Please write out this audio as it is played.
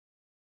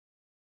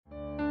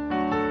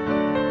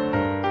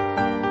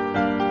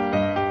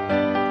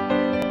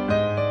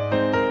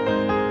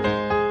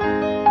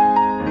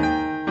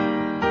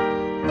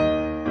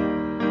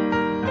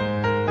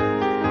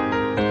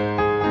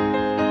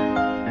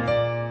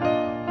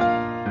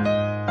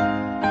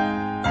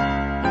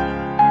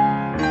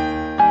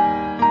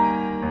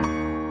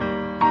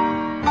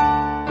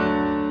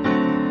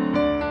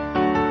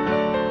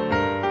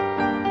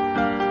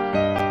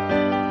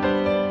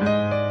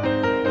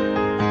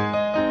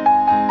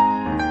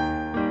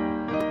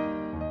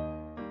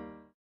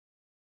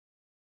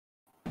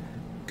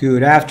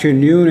Good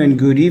afternoon and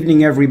good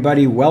evening,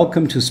 everybody.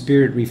 Welcome to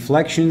Spirit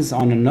Reflections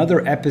on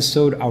another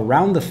episode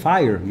Around the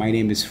Fire. My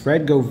name is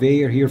Fred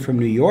Gouveia here from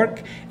New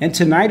York, and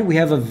tonight we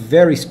have a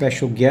very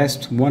special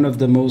guest, one of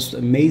the most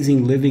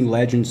amazing living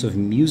legends of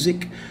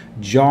music,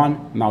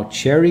 John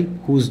Mauceri,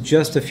 who's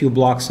just a few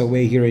blocks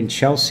away here in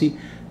Chelsea.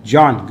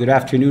 John, good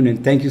afternoon,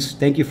 and thank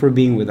you for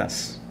being with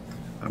us.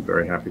 I'm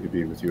very happy to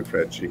be with you,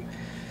 Fredji.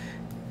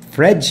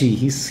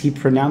 Fredji, he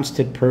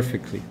pronounced it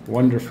perfectly.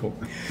 Wonderful.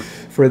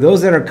 For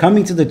those that are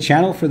coming to the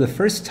channel for the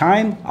first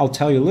time, I'll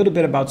tell you a little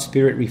bit about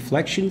Spirit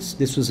Reflections.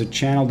 This was a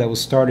channel that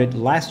was started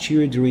last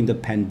year during the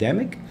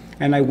pandemic,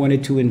 and I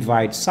wanted to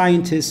invite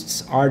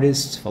scientists,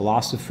 artists,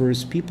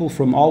 philosophers, people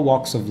from all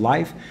walks of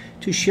life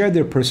to share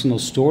their personal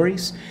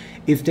stories.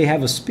 If they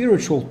have a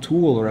spiritual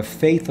tool or a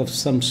faith of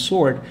some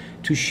sort,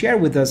 to share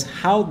with us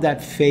how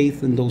that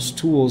faith and those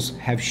tools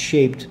have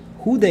shaped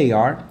who they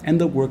are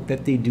and the work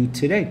that they do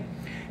today.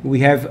 We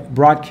have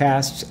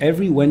broadcasts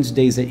every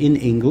Wednesdays in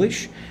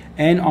English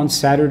and on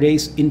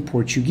Saturdays in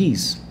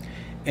Portuguese.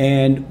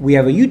 And we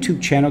have a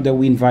YouTube channel that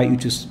we invite you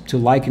to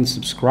like and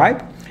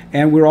subscribe.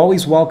 And we're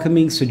always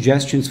welcoming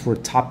suggestions for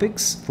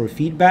topics, for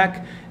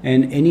feedback,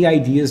 and any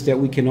ideas that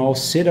we can all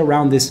sit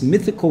around this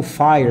mythical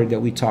fire that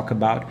we talk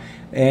about.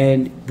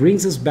 And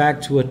brings us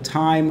back to a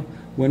time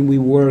when we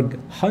were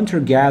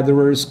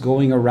hunter-gatherers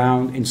going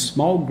around in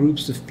small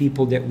groups of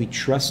people that we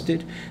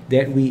trusted,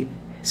 that we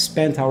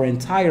spent our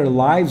entire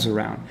lives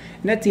around.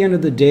 And at the end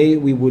of the day,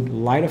 we would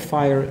light a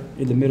fire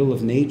in the middle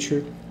of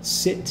nature,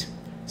 sit,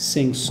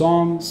 sing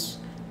songs,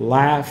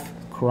 laugh,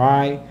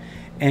 cry,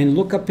 and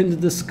look up into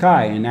the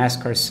sky and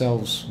ask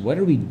ourselves, what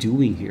are we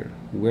doing here?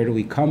 Where do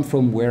we come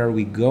from? Where are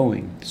we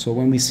going? So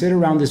when we sit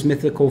around this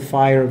mythical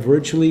fire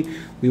virtually,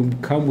 we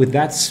would come with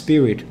that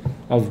spirit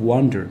of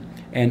wonder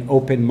and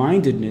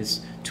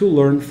open-mindedness to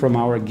learn from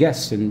our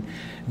guests. And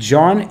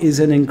John is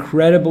an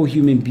incredible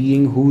human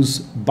being whose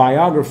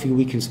biography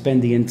we can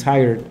spend the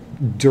entire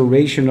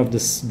duration of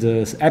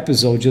this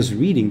episode just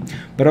reading.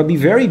 But I'll be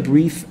very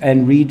brief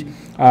and read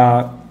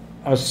a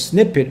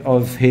snippet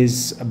of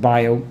his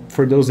bio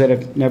for those that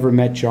have never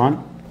met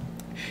John.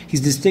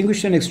 His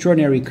distinguished and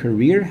extraordinary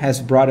career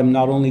has brought him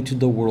not only to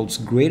the world's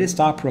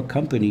greatest opera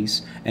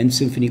companies and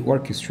symphony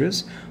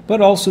orchestras, but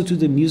also to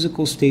the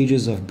musical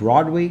stages of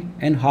Broadway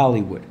and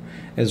Hollywood,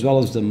 as well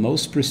as the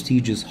most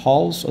prestigious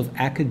halls of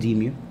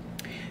academia.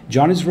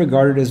 John is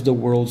regarded as the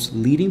world's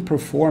leading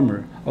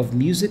performer of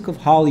music of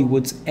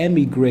Hollywood's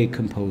émigré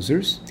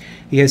composers.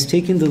 He has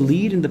taken the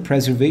lead in the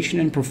preservation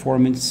and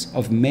performance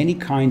of many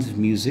kinds of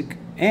music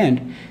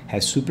and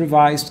has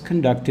supervised,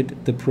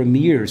 conducted the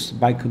premieres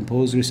by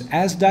composers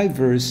as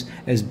diverse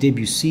as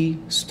Debussy,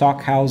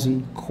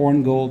 Stockhausen,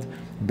 Korngold,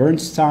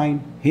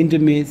 Bernstein,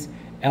 Hindemith,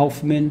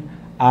 Elfman,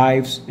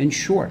 Ives, and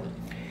Shore.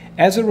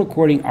 As a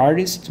recording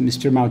artist,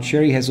 Mr.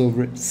 Mauceri has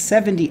over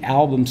 70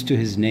 albums to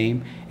his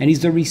name, and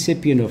he's the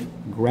recipient of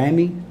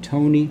Grammy,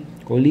 Tony,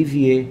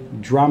 Olivier,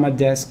 Drama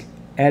Desk,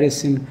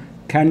 Edison,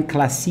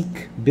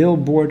 Classique,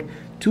 Billboard,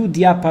 2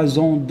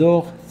 Diapasons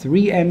d'Or,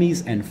 3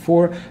 Emmys, and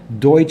 4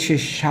 Deutsche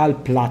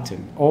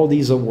Schallplatten, all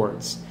these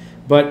awards.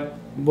 But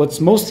what's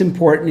most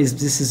important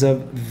is this is a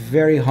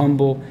very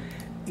humble,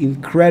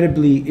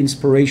 incredibly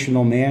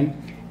inspirational man,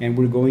 and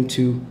we're going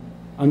to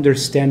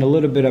understand a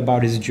little bit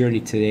about his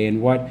journey today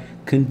and what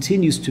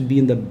continues to be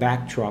in the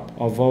backdrop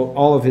of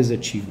all of his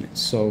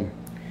achievements. So,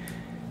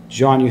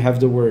 John, you have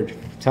the word.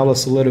 Tell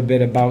us a little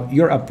bit about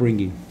your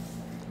upbringing.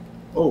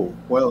 Oh,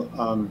 well,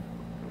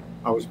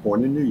 I was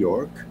born in New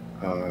York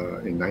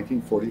in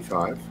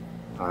 1945.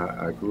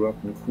 I grew up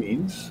in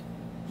Queens,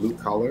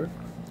 blue-collar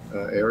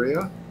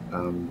area.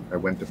 I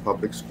went to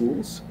public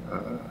schools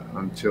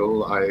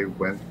until I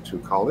went to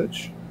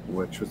college,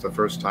 which was the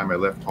first time I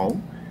left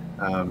home.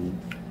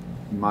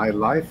 My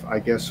life, I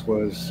guess,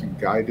 was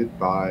guided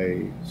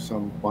by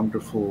some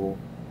wonderful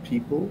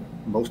people,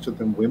 most of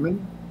them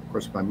women. Of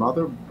course, my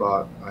mother,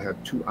 but I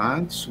had 2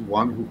 aunts,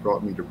 one who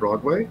brought me to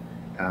Broadway,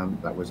 and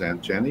that was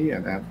Aunt Jenny,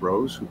 and Aunt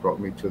Rose, who brought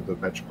me to the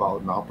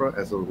Metropolitan Opera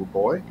as a little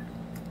boy,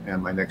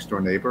 and my next door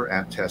neighbor,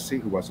 Aunt Tessie,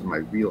 who wasn't my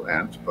real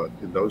aunt, but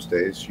in those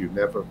days, you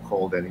never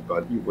called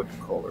anybody, you wouldn't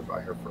call her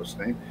by her first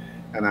name,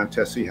 and Aunt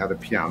Tessie had a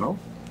piano.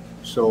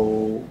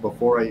 So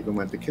before I even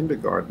went to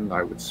kindergarten,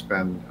 I would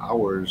spend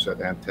hours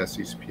at Aunt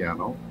Tessie's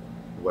piano,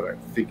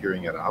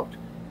 figuring it out.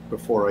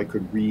 Before I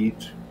could read,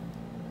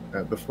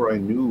 before I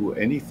knew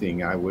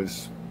anything, I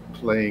was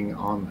playing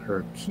on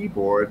her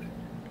keyboard.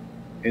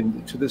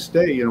 And to this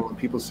day, you know, when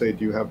people say,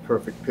 do you have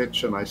perfect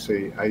pitch? And I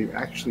say, I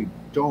actually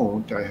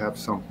don't. I have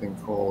something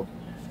called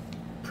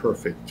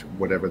perfect,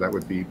 whatever that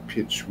would be,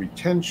 pitch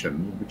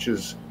retention, which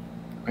is,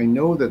 I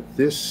know that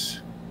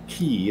this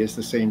key is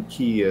the same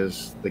key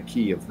as the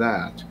key of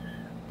that,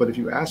 but if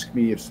you ask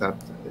me if that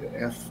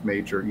F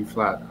major, E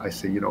flat, I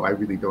say, you know, I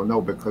really don't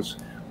know, because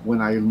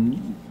when I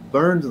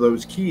learned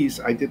those keys,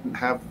 I didn't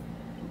have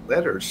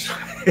letters.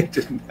 I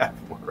didn't have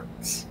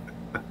words.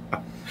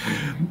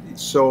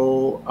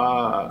 So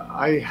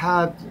I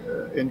had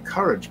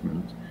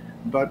encouragement,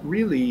 but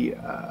really,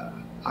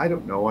 I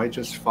don't know, I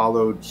just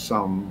followed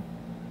some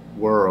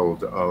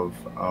world of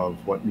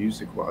what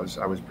music was.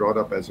 I was brought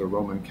up as a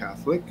Roman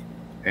Catholic,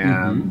 Mm-hmm.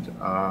 and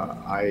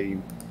I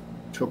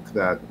took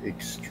that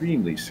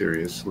extremely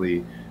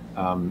seriously.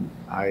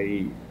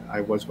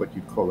 I was what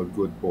you'd call a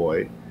good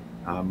boy.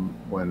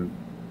 When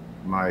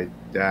my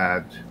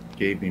dad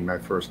gave me my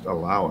first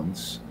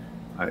allowance,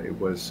 it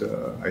was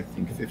I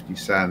think 50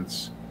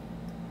 cents,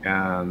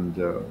 and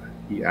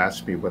he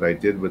asked me what I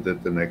did with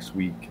it the next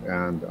week,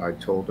 and I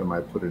told him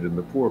I put it in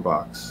the poor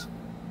box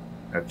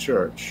at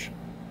church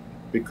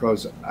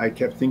because I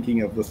kept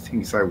thinking of the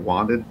things I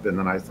wanted, and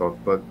then I thought,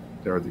 but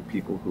there are the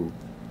people who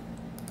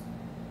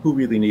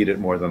really need it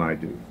more than I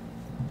do.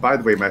 By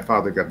the way, my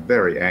father got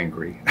very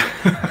angry.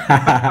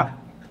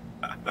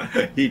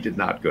 He did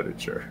not go to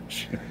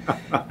church.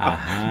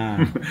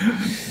 Aha.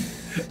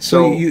 So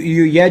So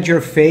you had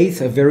your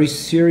faith, a very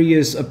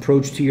serious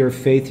approach to your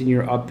faith in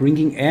your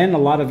upbringing, and a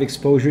lot of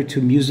exposure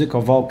to music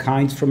of all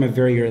kinds from a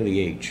very early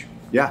age.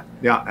 yeah,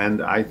 yeah,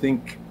 and I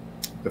think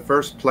the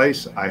first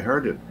place I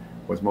heard it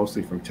was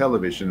mostly from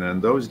television, and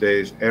in those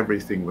days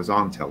everything was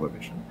on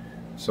television.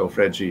 So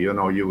Fredgy,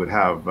 you would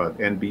have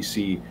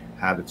NBC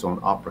had its own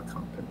opera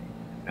company,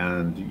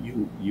 and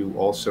you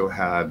also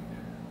had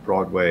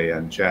Broadway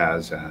and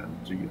jazz and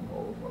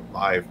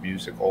live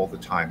music all the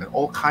time and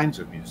all kinds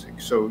of music.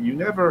 So you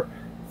never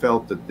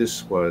felt that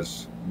this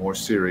was more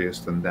serious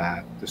than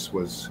that. This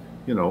was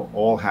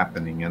all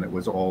happening, and it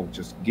was all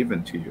just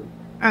given to you.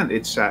 And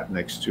it sat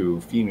next to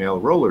female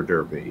roller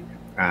derby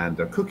and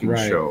a cooking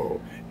Right. show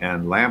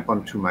and Lamp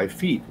Unto My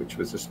Feet, which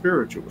was a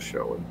spiritual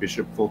show, and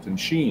Bishop Fulton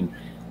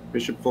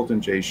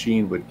J.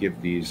 Sheen would give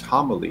these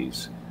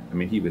homilies. I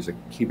mean,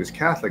 he was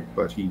Catholic,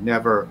 but he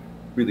never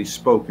really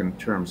spoke in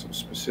terms of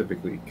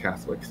specifically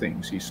Catholic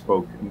things. He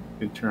spoke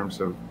in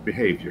terms of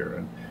behavior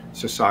and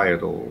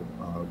societal,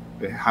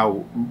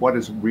 what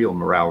is real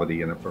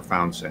morality in a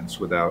profound sense,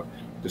 without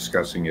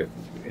discussing it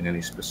in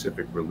any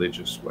specific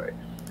religious way.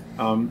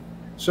 Um,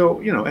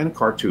 and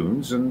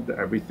cartoons and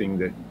everything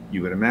that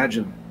you would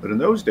imagine. But in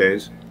those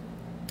days,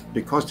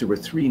 because there were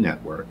three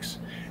networks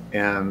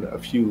and a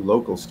few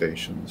local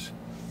stations,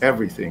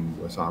 everything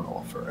was on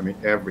offer. I mean,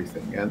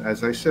 everything. And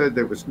as I said,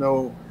 there was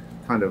no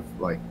kind of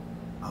like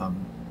um,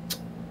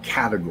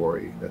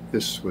 category that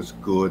this was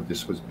good,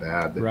 this was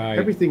bad. That Right.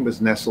 everything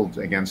was nestled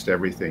against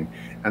everything.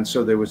 And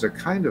so there was a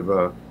kind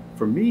of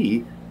for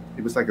me,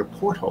 it was like a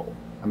porthole.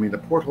 I mean, a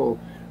porthole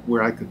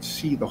where I could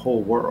see the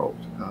whole world.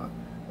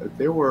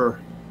 There were,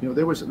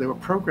 there were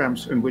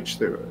programs in which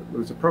there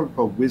was a program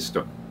called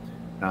Wisdom,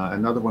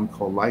 another one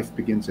called Life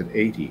Begins at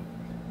 80.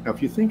 Now,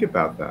 if you think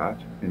about that,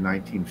 in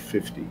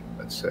 1950,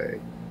 let's say,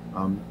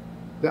 um,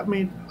 that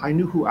meant I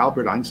knew who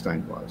Albert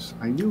Einstein was.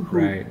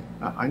 Right.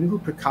 I knew who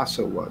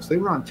Picasso was. They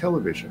were on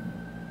television,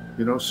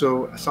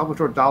 So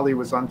Salvador Dali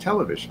was on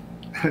television,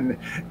 and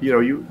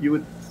you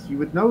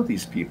would know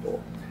these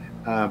people.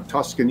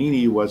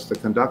 Toscanini was the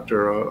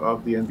conductor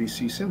of the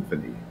NBC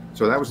Symphony,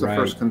 so that was the Right.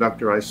 first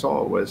conductor I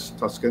saw was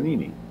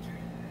Toscanini.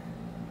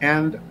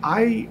 And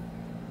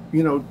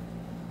you know,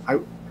 I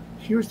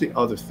here's the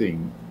other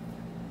thing.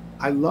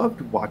 I loved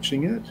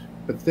watching it,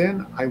 but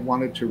then I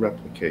wanted to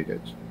replicate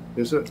it.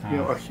 There's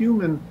Ah.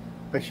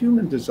 a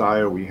human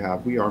desire we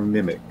have. We are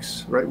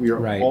mimics, right? We are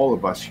Right. all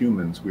of us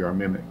humans. We are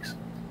mimics.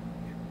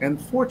 And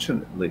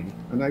fortunately,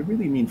 and I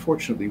really mean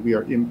fortunately, we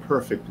are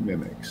imperfect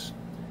mimics.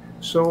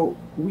 So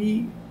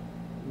we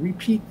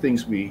repeat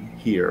things we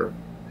hear,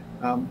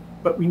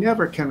 but we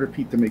never can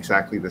repeat them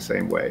exactly the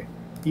same way,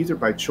 either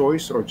by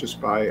choice or just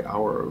by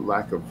our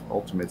lack of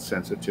ultimate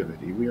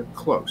sensitivity. We are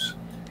close.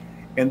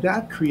 And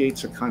that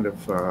creates a kind of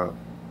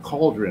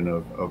cauldron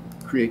of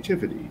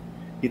creativity.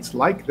 It's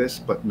like this,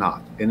 but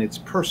not. And it's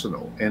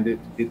personal, and it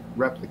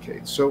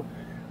replicates. So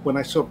when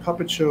I saw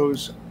puppet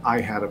shows,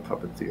 I had a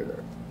puppet theater.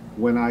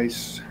 When I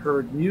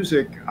heard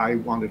music, I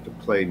wanted to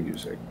play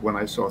music. When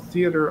I saw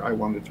theater, I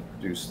wanted to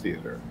produce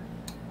theater.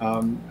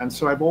 And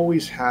so I've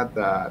always had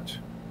that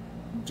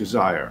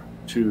desire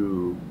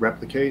to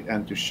replicate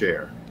and to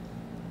share.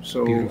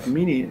 So, Beautiful.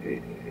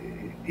 Mini,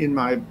 in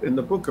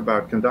the book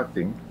about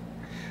conducting,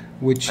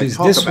 Which I is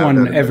talk this about that one,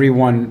 a bit.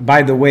 everyone.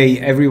 By the way,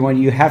 everyone,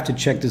 you have to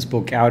check this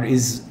book out.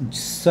 Is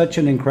such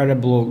an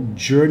incredible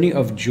journey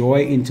of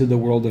joy into the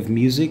world of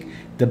music,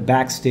 the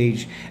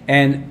backstage.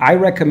 And I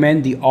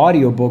recommend the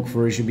audiobook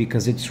version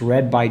because it's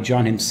read by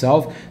John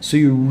himself. So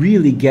you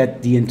really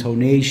get the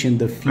intonation,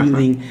 the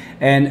feeling,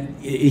 and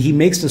he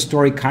makes the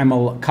story come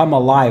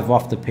alive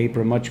off the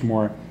paper much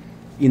more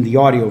in the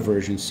audio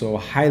version. So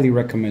highly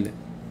recommend it.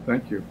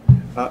 Thank you.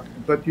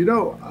 But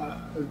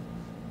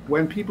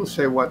when people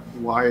say,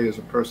 why is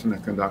a person a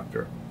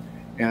conductor?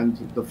 And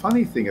the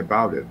funny thing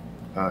about it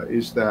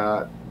is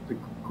that the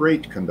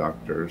great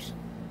conductors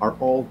are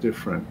all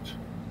different.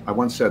 I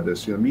once said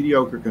this,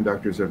 mediocre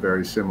conductors are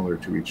very similar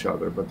to each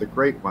other, but the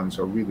great ones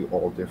are really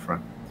all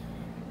different.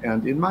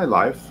 And in my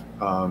life,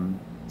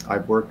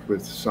 I've worked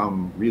with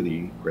some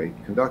really great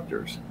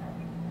conductors.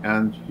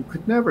 And you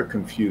could never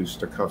confuse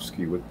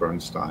Stokowski with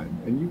Bernstein,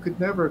 and you could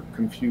never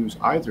confuse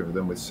either of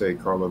them with, say,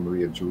 Carlo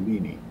Maria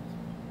Giulini.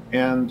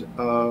 And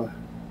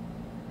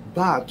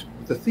But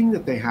the thing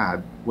that they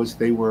had was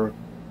they were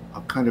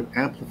a kind of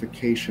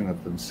amplification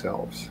of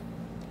themselves.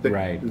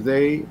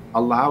 They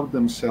allowed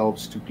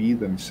themselves to be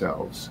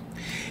themselves.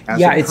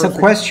 Yeah, it's a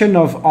question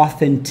of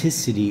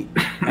authenticity,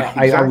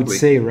 Exactly. I would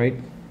say, right?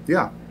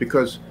 Yeah,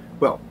 because,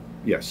 well,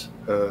 yes,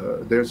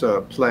 there's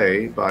a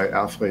play by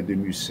Alfred de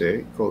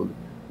Musset called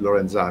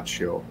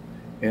Lorenzaccio,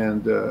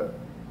 and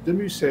de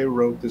Musset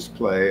wrote this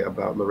play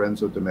about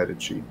Lorenzo de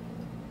Medici.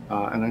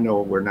 And I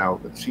know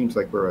it seems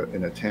like we're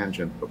in a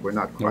tangent, but we're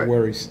not quite. No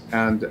worries.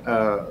 And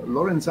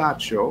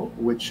Lorenzaccio,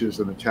 which is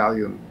an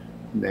Italian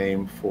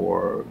name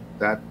for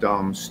that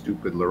dumb,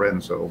 stupid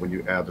Lorenzo, when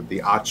you added the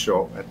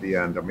accio at the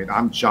end. I mean,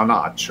 I'm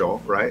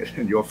Gianaccio, right?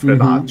 And you're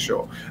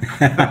Fredaccio.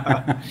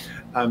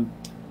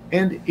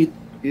 And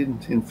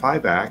in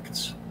 5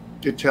 acts,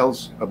 it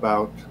tells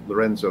about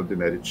Lorenzo de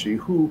Medici,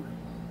 who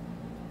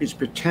is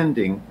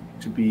pretending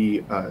to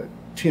be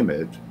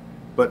timid,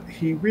 but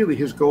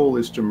his goal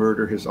is to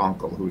murder his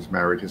uncle, who's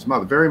married his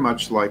mother, very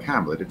much like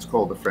Hamlet. It's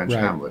called the French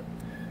Hamlet.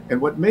 And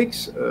what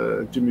makes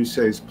de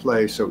Musset's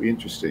play so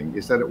interesting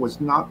is that it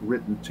was not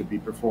written to be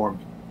performed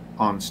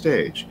on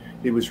stage.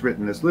 It was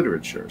written as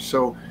literature.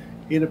 So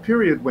in a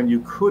period when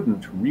you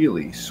couldn't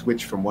really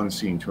switch from one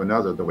scene to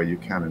another the way you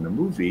can in a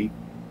movie,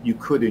 you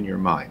could in your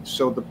mind.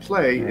 So the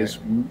play is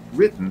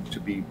written to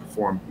be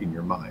performed in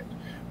your mind.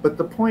 But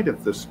the point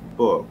of this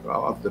book,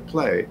 of the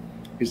play,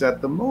 is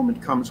that the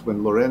moment comes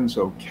when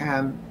Lorenzo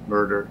can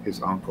murder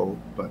his uncle,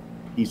 but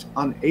he's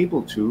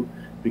unable to,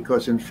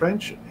 because in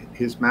French,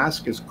 his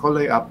mask is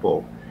collé à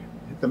peau.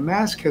 The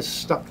mask has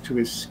stuck to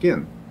his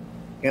skin.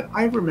 And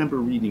I remember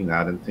reading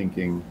that and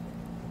thinking,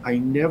 I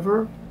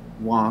never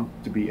want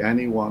to be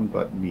anyone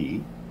but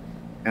me.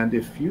 And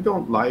if you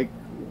don't like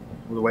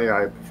the way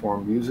I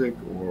perform music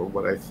or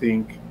what I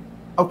think,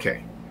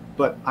 okay,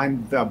 but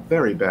I'm a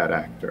very bad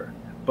actor,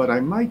 but I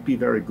might be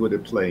very good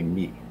at playing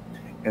me.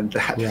 And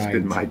that has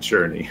been my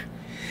journey.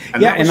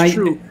 And that was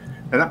true.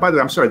 And by the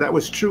way, I'm sorry, that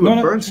was true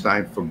of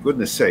Bernstein, for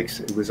goodness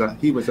sakes.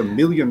 He was a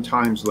million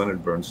times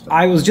Leonard Bernstein.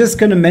 I was just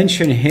going to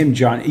mention him,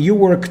 John. You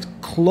worked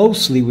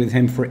closely with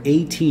him for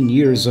 18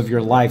 years of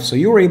your life. So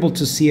you were able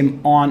to see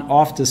him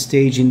off the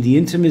stage in the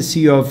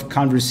intimacy of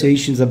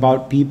conversations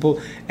about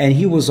people. And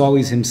he was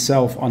always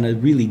himself on a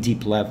really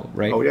deep level,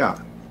 right? Oh, yeah.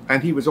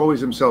 And he was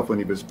always himself when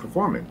he was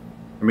performing.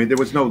 I mean, there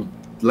was no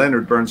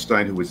Leonard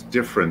Bernstein who was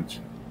different,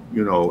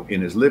 you know,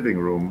 in his living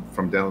room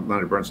from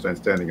Leonard Bernstein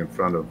standing in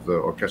front of the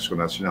Orchestra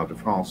Nationale de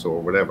France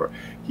or whatever.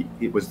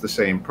 It was the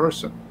same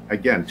person.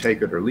 Again,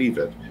 take it or leave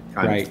it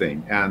kind of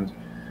thing. And,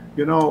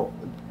 you know,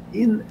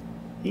 in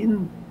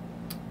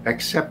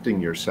accepting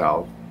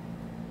yourself,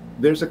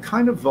 there's a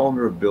kind of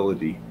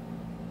vulnerability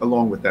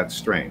along with that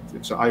strength.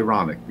 It's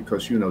ironic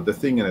because, you know, the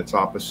thing and its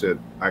opposite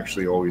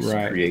actually always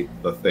create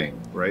the thing,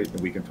 right? And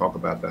we can talk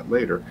about that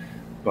later.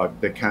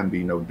 But there can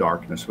be no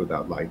darkness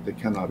without light. There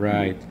cannot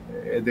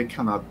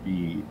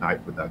be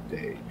night without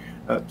day.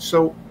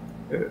 So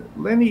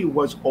Lenny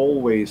was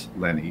always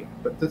Lenny.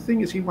 But the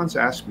thing is, he once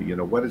asked me, you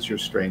know, what does your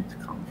strength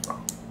come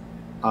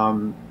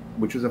from?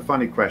 Which is a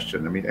funny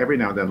question. I mean, every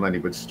now and then Lenny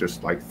would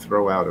just like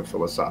throw out a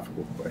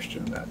philosophical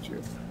question at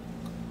you.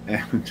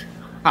 And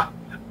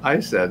I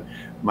said,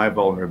 my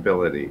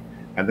vulnerability.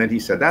 And then he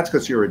said, that's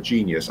because you're a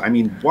genius. I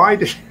mean, why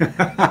did...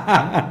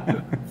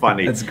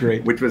 Funny. That's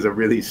great. Which was a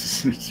really...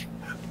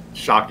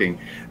 shocking,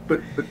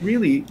 but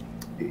really,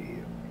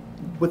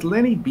 with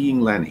Lenny being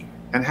Lenny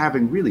and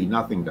having really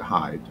nothing to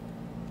hide,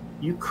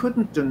 you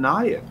couldn't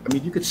deny it. I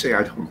mean, you could say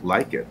I don't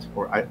like it,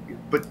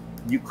 but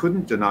you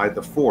couldn't deny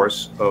the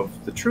force of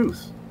the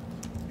truth,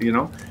 you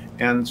know.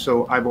 And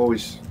so I've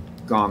always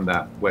gone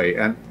that way.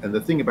 And the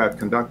thing about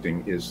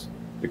conducting is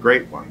the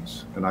great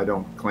ones, and I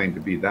don't claim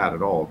to be that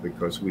at all,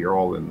 because we are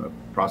all in the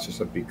process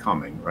of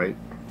becoming, right,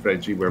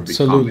 Reggie? We're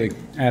becoming.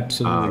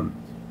 Absolutely.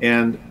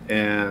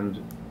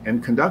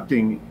 And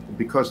conducting,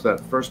 because that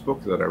first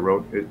book that I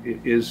wrote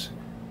is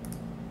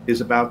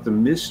about the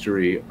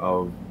mystery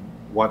of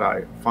what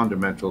I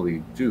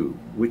fundamentally do,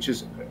 which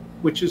is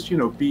you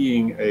know,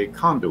 being a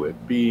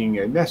conduit,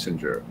 being a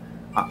messenger.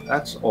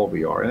 That's all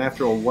we are. And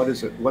after all, what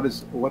is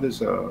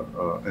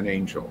an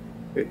angel?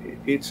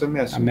 It's a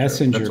messenger. A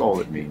messenger. That's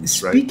all it means.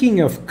 Speaking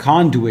of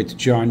conduit,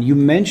 John, you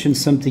mentioned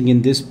something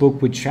in this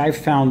book which I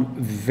found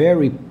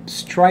very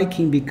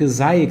striking, because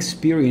I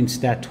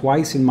experienced that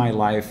twice in my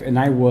life and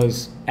I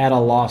was at a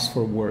loss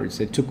for words.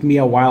 It took me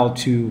a while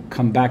to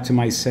come back to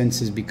my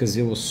senses because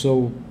it was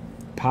so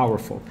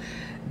powerful.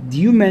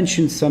 You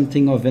mentioned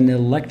something of an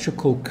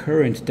electrical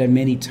current that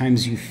many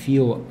times you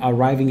feel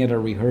arriving at a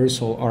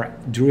rehearsal or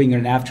during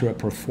and after a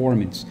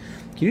performance.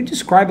 Can you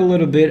describe a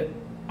little bit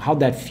how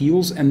that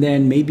feels, and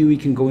then maybe we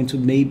can go into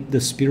maybe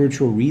the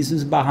spiritual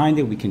reasons behind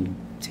it? We can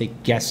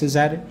take guesses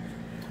at it.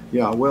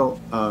 Yeah, well,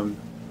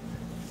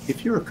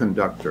 if you're a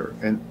conductor,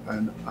 and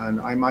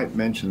I might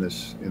mention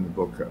this in the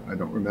book, I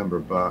don't remember,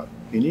 but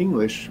in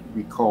English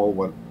we call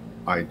what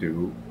I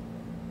do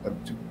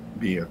to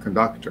be a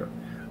conductor.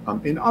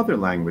 In other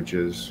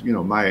languages, you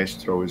know,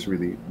 maestro is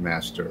really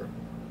master.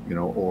 you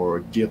know, or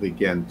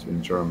Dirigent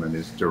in German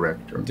is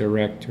director.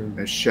 Director.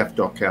 And chef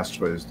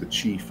d'orchestre is the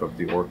chief of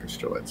the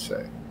orchestra, let's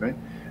say, right?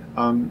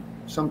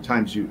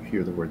 Sometimes you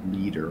hear the word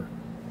leader,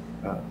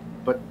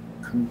 but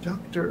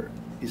conductor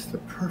is the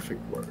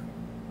perfect word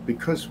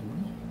because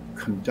we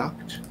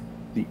conduct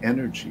the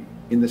energy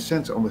in the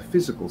sense, on the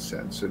physical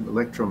sense, an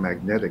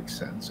electromagnetic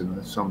sense,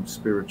 in some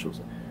spiritual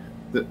sense.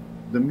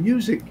 The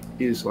music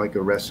is like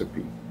a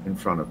recipe in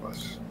front of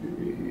us.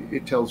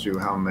 It tells you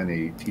how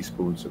many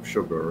teaspoons of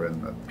sugar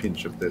and a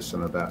pinch of this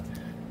and of that.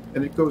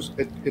 And it goes,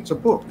 it's a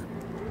book.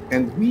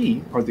 And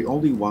we are the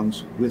only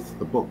ones with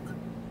the book,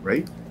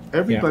 right?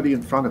 Everybody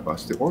in front of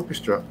us, the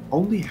orchestra,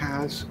 only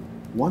has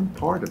one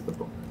part of the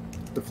book,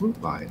 the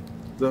flute line,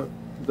 the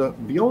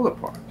viola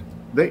part.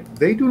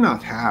 They do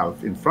not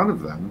have in front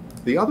of them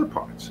the other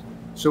parts.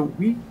 So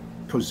we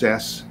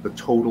possess the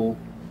total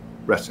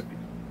recipe.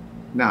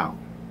 Now,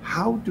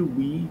 how do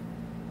we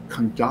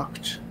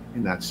conduct,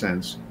 in that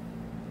sense,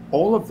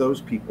 all of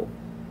those people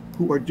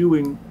who are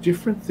doing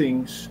different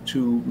things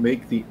to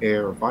make the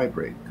air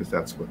vibrate? Because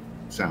that's what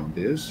sound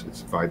is,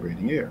 it's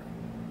vibrating air.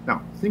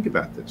 Now, think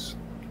about this.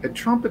 A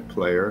trumpet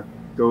player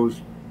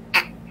goes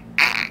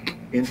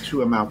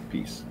into a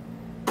mouthpiece,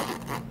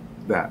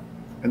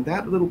 and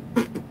that little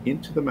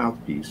into the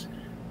mouthpiece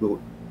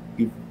will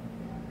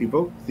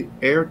evoke the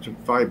air to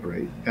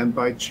vibrate, and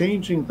by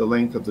changing the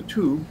length of the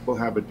tube, we'll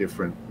have a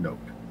different note.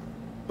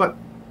 But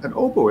an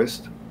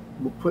oboist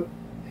will put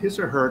his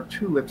or her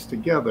two lips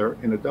together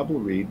in a double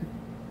reed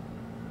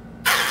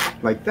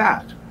like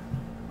that.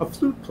 A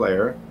flute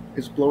player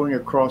is blowing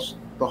across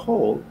the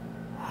whole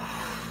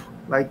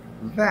like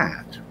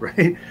that,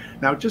 right?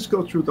 Now just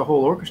go through the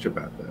whole orchestra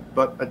about that.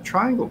 But a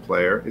triangle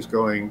player is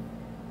going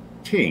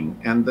ting,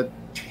 and the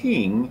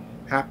ting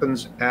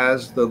happens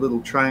as the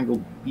little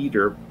triangle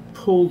beater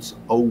pulls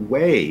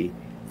away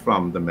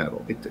from the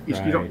metal.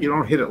 Right. You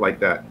don't hit it like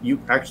that.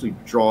 You actually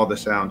draw the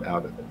sound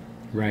out of it.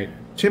 Right.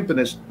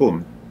 Timpanist,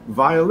 boom.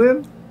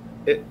 Violin,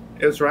 it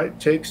is right,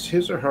 takes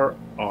his or her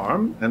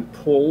arm and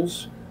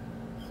pulls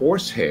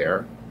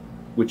horsehair,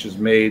 which is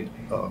made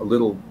a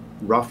little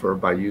rougher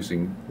by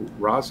using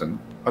rosin,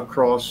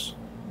 across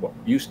what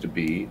used to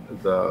be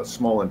the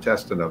small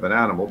intestine of an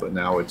animal, but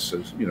now it's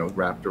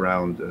wrapped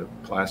around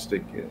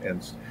plastic,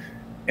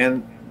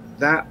 and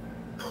that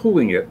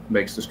pulling it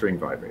makes the string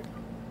vibrate.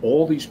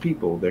 All these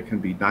people, there can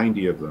be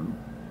 90 of them,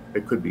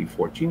 there could be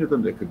 14 of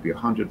them, there could be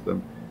 100 of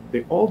them.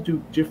 They all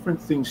do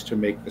different things to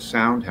make the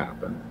sound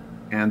happen,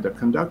 and the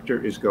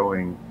conductor is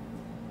going,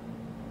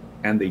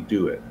 and they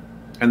do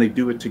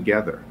it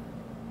together.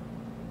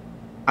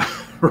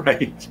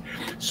 Right?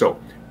 So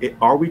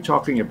are we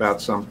talking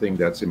about something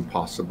that's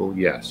impossible?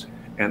 Yes.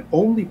 And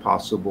only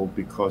possible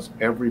because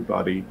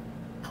everybody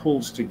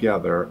pulls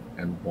together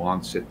and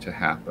wants it to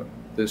happen.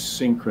 This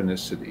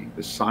synchronicity,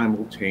 the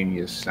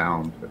simultaneous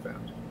sound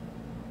event.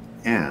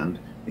 And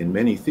in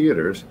many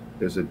theaters,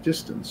 there's a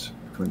distance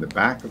between the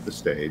back of the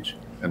stage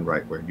and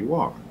right where you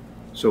are.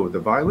 So the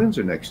violins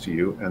are next to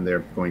you and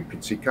they're going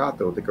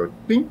pizzicato, they go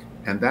tink,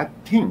 and that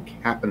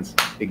tink happens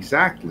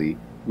exactly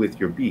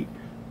with your beat.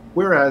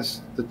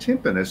 Whereas the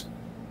timpanist,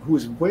 who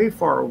is way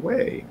far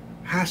away,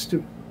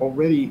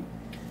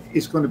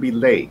 is going to be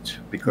late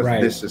because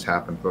this has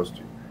happened close to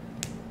you.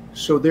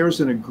 So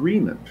there's an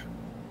agreement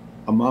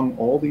among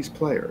all these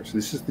players.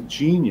 This is the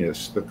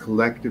genius, the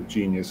collective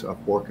genius of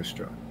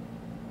orchestra.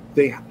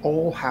 They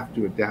all have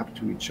to adapt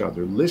to each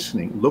other,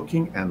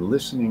 looking and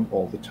listening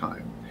all the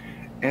time,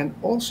 and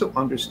also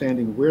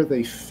understanding where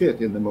they fit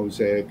in the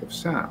mosaic of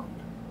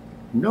sound,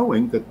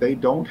 knowing that they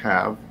don't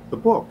have the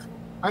book.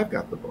 I've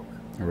got the book.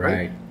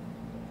 Right.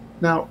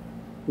 Now,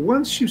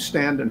 once you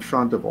stand in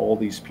front of all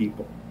these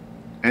people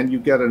and you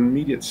get an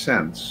immediate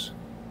sense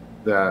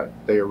that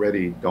they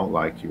already don't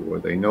like you, or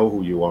they know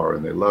who you are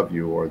and they love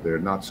you, or they're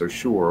not so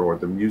sure, or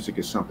the music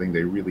is something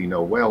they really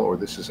know well, or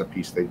this is a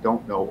piece they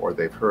don't know, or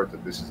they've heard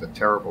that this is a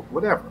terrible,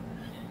 whatever,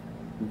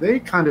 they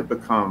kind of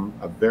become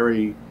a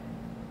very,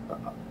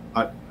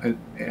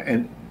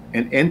 an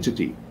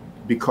entity,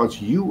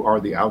 because you are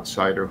the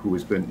outsider who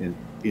has been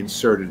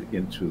inserted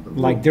into them.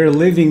 Like they're a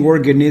living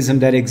organism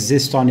that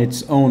exists on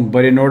its own,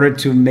 but in order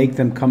to make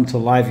them come to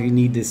life, you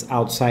need this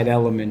outside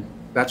element.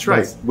 That's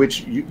right,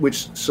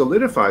 which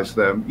solidifies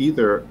them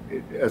either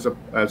as a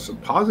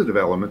positive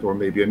element or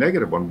maybe a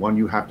negative one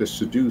you have to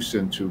seduce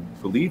into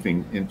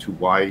believing into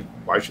why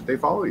should they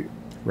follow you.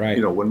 Right.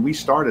 You know, when we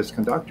start as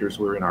conductors,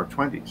 we're in our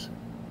 20s,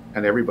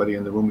 and everybody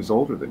in the room is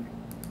older than you.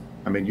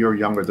 I mean, you're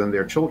younger than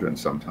their children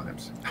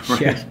sometimes.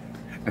 Right? Yeah.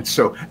 And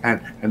so,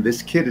 and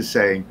this kid is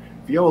saying,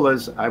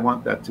 violas, I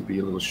want that to be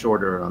a little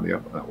shorter on the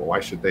up. Well, why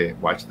should they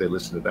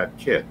listen to that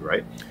kid,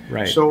 right?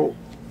 Right. So,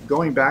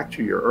 going back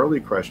to your early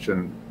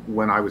question,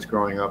 when I was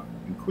growing up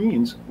in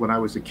Queens, when I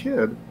was a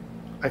kid,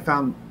 I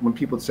found when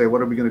people would say,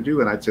 "What are we going to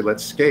do?" and I'd say,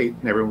 "Let's skate,"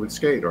 and everyone would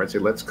skate, or I'd say,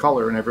 "Let's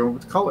color," and everyone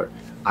would color.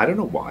 I don't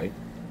know why,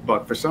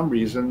 but for some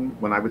reason,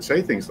 when I would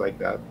say things like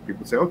that, people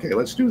would say, "Okay,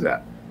 let's do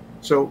that."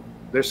 So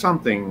there's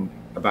something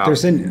about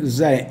there's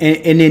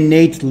an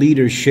innate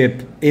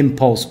leadership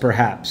impulse,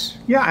 perhaps.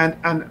 yeah,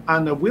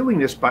 and a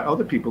willingness by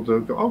other people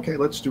to go, okay,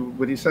 let's do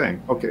what he's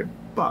saying. Okay,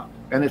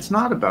 and it's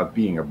not about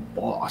being a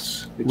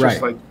boss. It's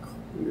just like,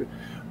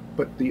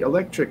 but the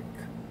electric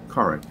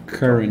current.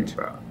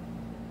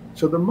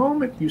 So the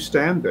moment you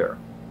stand there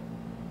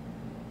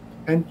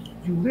and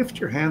you lift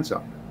your hands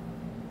up,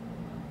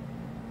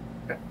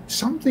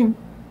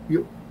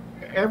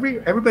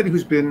 everybody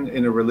who's been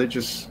in a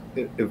religious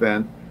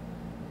event,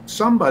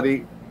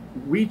 somebody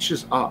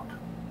reaches up,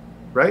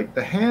 right?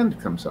 The hand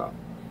comes up.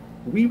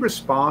 We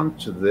respond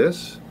to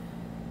this.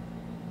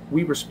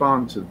 We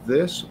respond to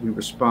this. We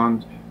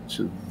respond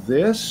to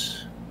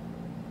this.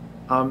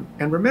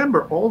 And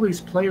remember, all these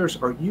players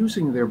are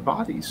using their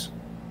bodies,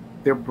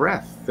 their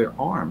breath, their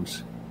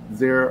arms,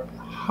 their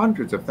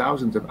hundreds of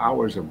thousands of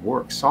hours of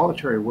work,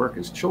 solitary work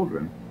as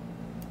children,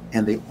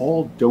 and they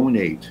all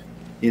donate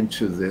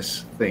into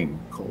this thing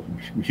called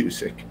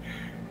music.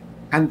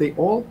 And they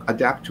all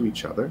adapt to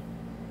each other.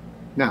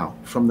 Now,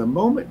 from the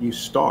moment you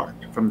start,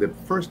 from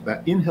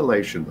that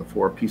inhalation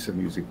before a piece of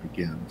music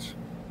begins,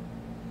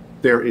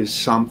 there is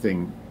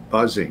something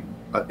buzzing.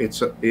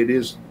 It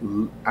is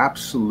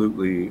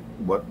absolutely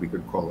what we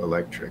could call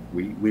electric.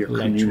 We are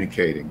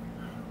communicating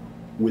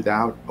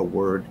without a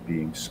word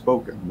being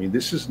spoken. I mean,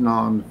 this is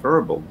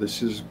non-verbal.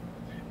 This is,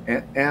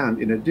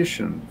 and in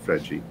addition,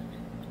 Fredji,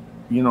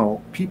 you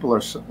know,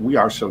 we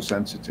are so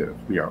sensitive.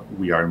 We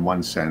are in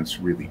one sense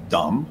really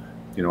dumb.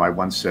 You know, I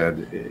once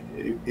said,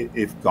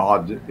 if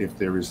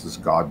there is this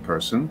God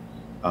person,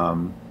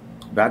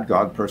 that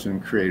God person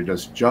created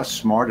us just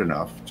smart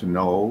enough to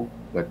know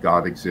that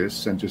God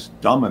exists and just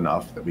dumb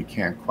enough that we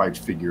can't quite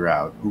figure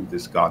out who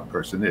this God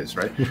person is,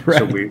 right?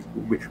 So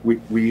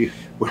we're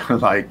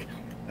like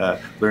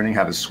learning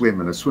how to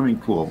swim in a swimming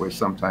pool, where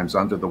sometimes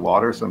under the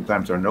water,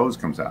 sometimes our nose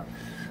comes out.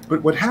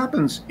 But what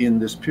happens in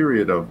this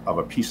period of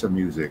a piece of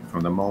music,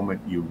 from the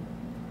moment you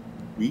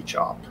reach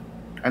up,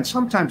 and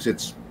sometimes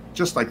it's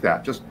just like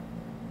that, just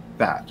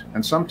that,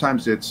 and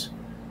sometimes it's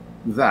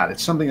that.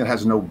 It's something that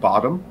has no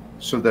bottom,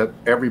 so that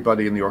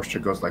everybody in the orchestra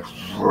goes like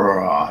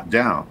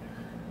down.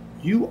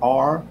 You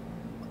are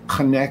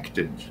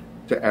connected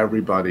to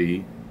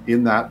everybody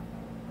in that,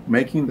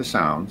 making the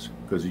sounds,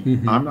 because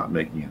I'm not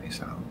making any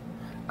sound.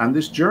 And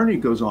this journey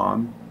goes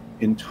on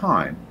in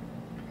time.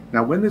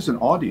 Now, when there's an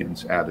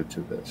audience added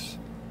to this,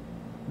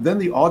 then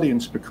the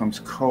audience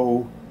becomes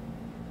co-performer.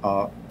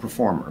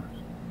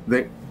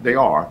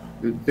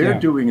 They're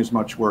doing as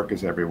much work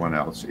as everyone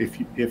else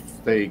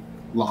if they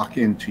lock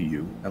into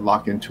you and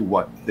lock into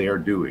what they're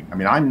doing. I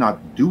mean, I'm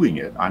not doing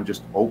it. I'm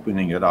just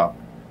opening it up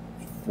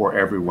for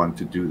everyone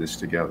to do this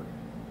together,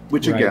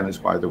 which again is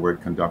why the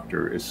word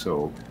conductor is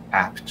so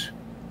apt.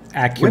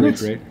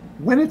 Accurate,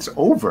 when it's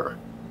over,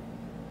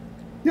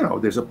 you know,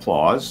 there's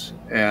applause.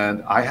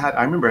 And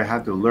I remember I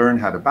had to learn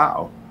how to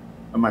bow.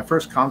 In my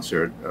first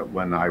concert,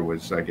 when I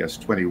was, I guess,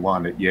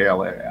 21 at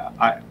Yale,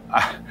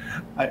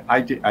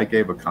 I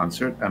gave a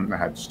concert, and I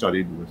had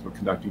studied with a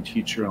conducting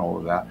teacher and all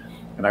of that.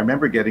 And I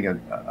remember getting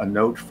a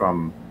note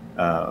from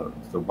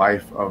the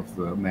wife of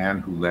the man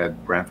who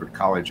led Brantford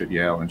College at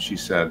Yale, and she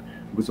said,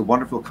 "It was a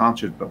wonderful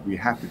concert, but we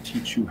have to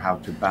teach you how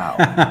to bow."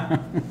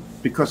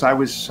 Because I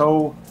was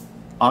so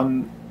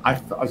I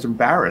was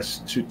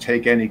embarrassed to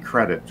take any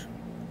credit,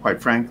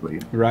 quite frankly.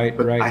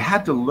 But I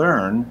had to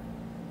learn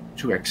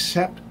to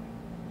accept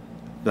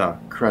the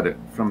credit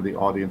from the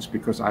audience,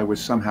 because I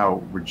was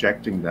somehow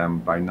rejecting them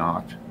by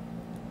not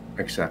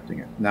accepting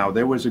it. Now,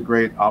 there was a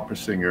great opera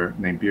singer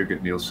named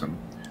Birgit Nielsen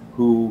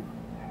who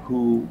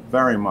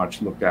very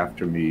much looked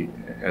after me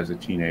as a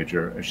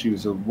teenager. She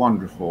was a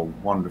wonderful,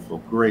 wonderful,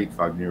 great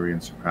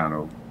Wagnerian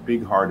soprano,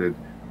 big-hearted,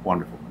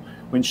 wonderful.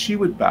 When she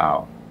would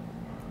bow,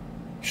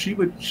 she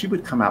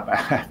would come out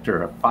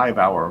after a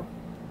 5-hour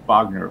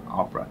Wagner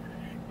opera,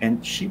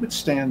 and she would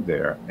stand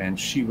there and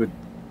she would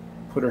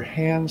put her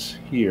hands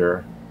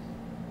here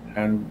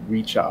and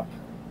reach up.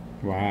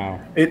 Wow.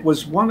 It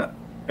was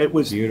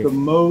beautiful. The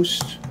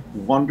most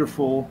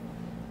wonderful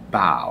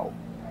bow,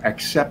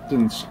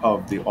 acceptance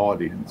of the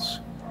audience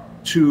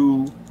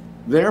to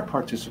their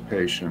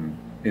participation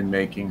in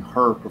making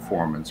her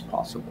performance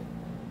possible.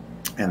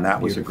 And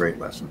that was a great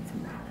lesson for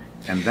me.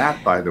 And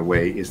that, by the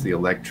way, is the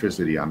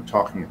electricity I'm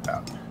talking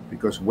about.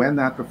 Because when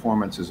that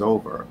performance is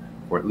over,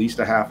 for at least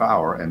a half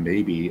hour and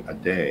maybe a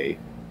day,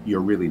 you're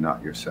really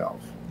not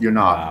yourself. You're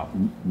not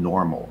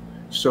normal.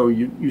 So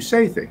you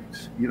say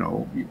things, you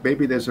know,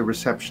 maybe there's a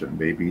reception,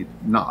 maybe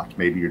not.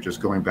 Maybe you're just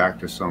going back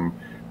to some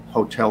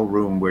hotel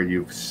room where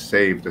you've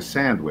saved a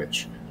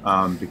sandwich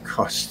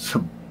because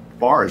the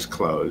bar is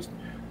closed.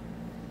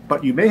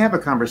 But you may have a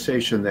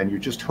conversation, then you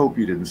just hope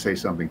you didn't say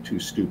something too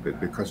stupid,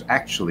 because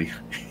actually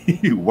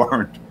you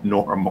weren't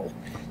normal.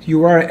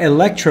 You are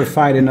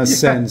electrified in a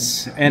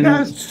sense,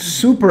 and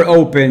super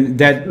open,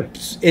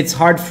 that it's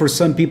hard for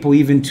some people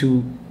even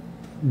to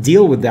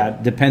deal with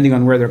that, depending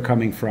on where they're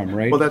coming from,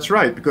 right? Well, that's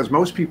right, because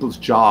most people's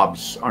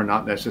jobs are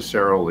not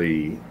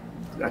necessarily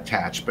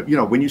attached. But, you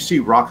know, when you see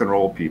rock and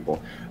roll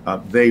people,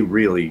 they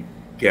really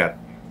get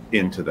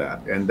into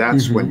that, and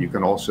that's when you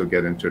can also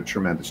get into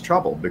tremendous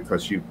trouble,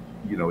 because you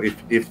know,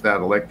 if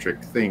that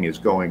electric thing is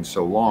going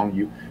so long,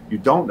 you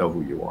don't know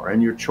who you are,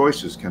 and your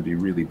choices can be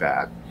really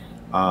bad,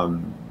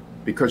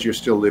 because you're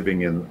still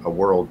living in a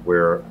world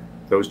where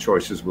those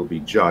choices will be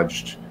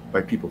judged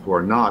by people who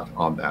are not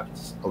on that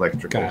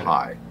electrical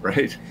high,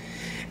 right?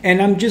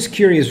 And I'm just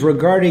curious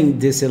regarding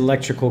this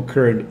electrical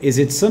current. Is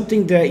it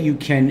something that you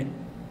can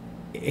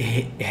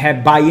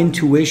have by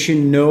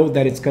intuition know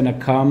that it's going to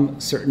come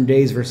certain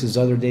days versus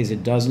other days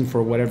it doesn't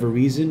for whatever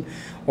reason?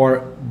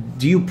 Or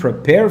do you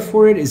prepare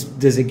for it?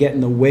 Does it get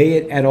in the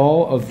way at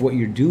all of what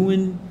you're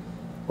doing?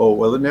 Oh,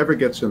 well, it never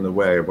gets in the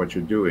way of what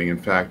you're doing. In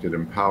fact, it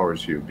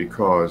empowers you,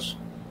 because,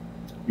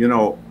 you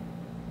know,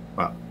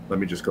 well, let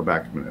me just go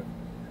back a minute.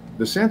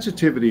 The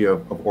sensitivity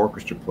of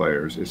orchestra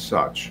players is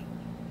such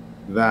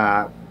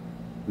that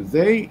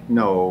they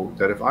know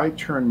that if I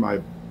turn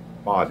my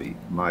body,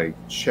 my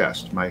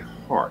chest, my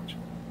heart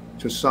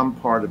to some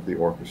part of the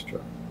orchestra,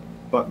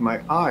 but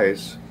my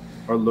eyes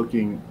are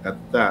looking at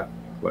that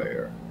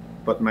player,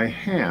 but my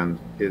hand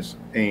is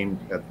aimed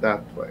at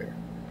that player,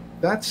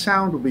 that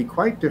sound will be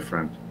quite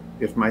different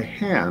if my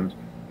hand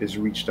is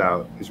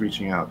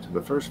reaching out to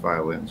the first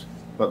violins,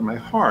 but my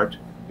heart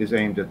is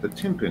aimed at the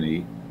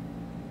timpani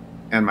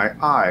and my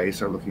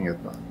eyes are looking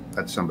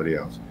at somebody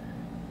else.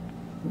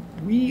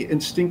 We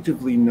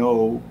instinctively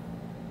know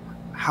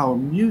how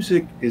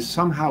music is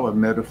somehow a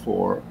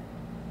metaphor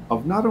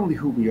of not only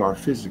who we are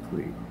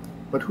physically,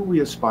 but who we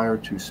aspire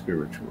to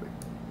spiritually.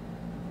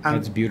 And,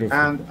 that's beautiful.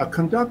 And a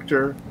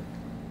conductor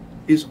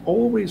is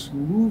always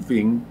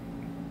moving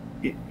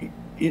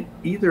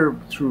either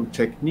through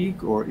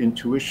technique or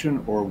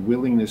intuition or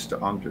willingness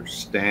to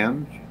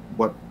understand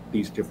what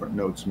these different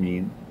notes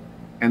mean.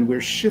 And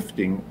we're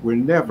shifting, we're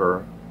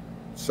never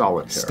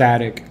solitary.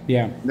 Static,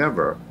 yeah.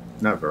 Never,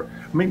 never.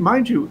 I mean,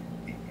 mind you,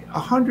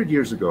 100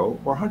 years ago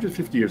or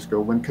 150 years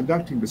ago, when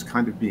conducting was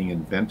kind of being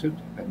invented,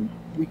 and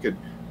we could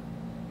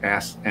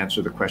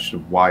answer the question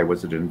of why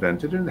was it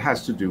invented, and it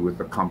has to do with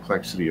the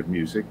complexity of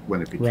music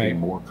when it became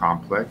more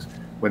complex,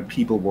 when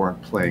people weren't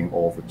playing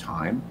all the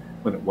time,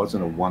 when it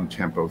wasn't a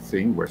one-tempo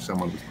thing where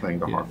someone was playing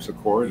the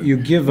harpsichord. You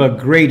give a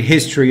great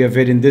history of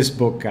it in this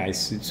book,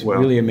 guys. It's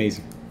really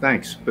amazing.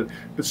 Thanks. But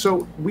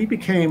so we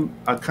became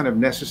a kind of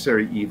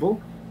necessary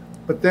evil,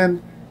 but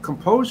then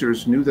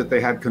composers knew that they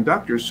had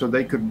conductors, so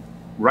they could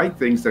write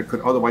things that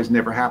could otherwise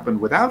never happen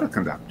without a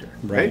conductor.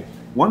 Right?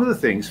 One of the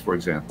things, for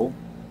example,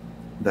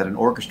 that an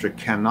orchestra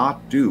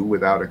cannot do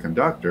without a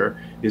conductor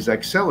is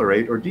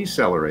accelerate or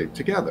decelerate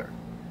together.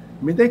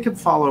 I mean, they can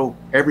follow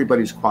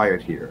everybody's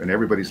quiet here and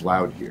everybody's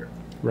loud here.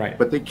 Right.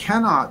 But they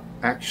cannot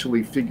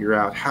actually figure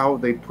out how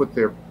they put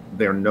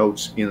their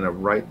notes in the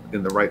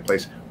right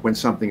place when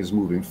something is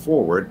moving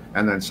forward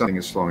and then something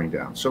is slowing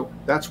down. So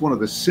that's one of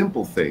the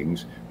simple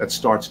things that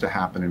starts to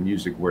happen in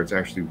music, where it's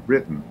actually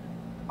written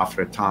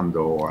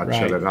affrettando or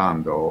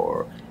accelerando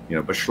or, you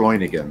know,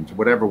 beschleunigen,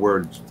 whatever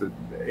words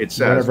it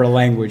says. Whatever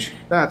language.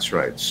 That's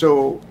right.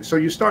 So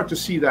you start to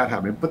see that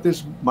happening, but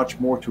there's much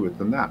more to it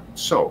than that.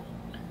 So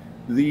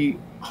the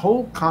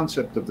whole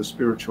concept of the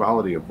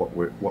spirituality of what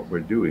we're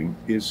doing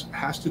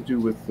has to do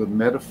with the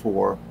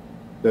metaphor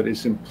that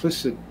is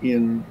implicit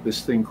in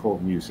this thing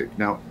called music.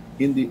 Now,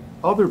 in the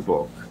other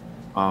book,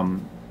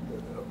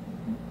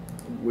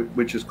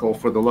 which is called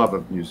For the Love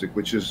of Music,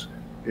 which is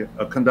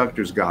a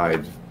conductor's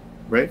guide,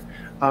 right?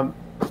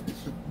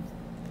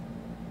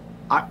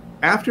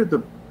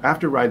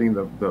 After writing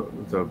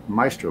the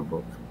Maestro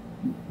book,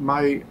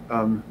 my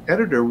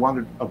editor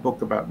wanted a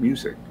book about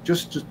music,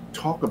 just to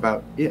talk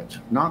about it,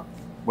 not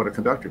what a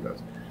conductor does.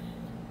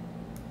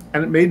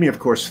 And it made me, of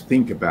course,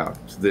 think about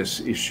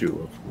this issue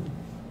of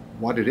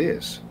what it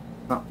is.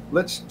 Now,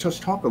 let's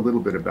just talk a little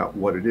bit about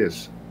what it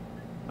is.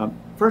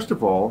 First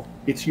of all,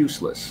 it's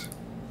useless.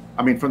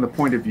 I mean, from the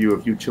point of view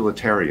of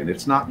utilitarian,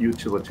 it's not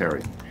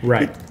utilitarian.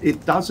 Right.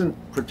 It doesn't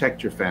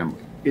protect your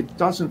family. It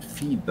doesn't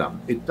feed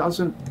them. It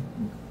doesn't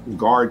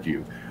guard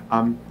you.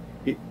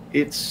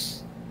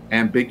 It's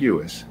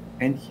ambiguous.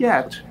 And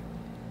yet,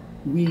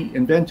 we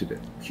invented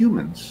it.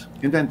 Humans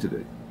invented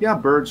it. Yeah,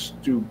 birds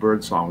do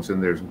bird songs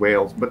and there's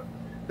whales, but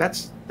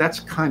that's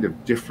kind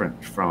of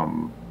different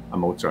from a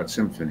Mozart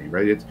symphony,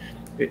 right?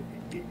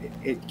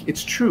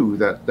 It's true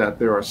that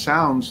there are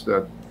sounds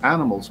that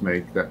animals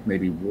make that may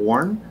be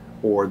worn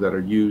or that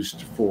are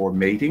used for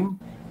mating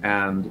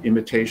and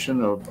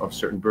imitation of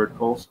certain bird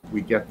calls.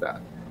 We get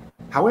that.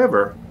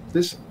 However,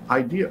 this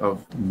idea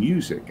of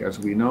music as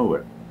we know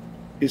it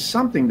is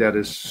something that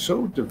is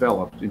so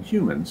developed in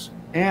humans,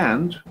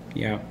 and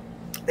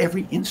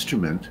every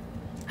instrument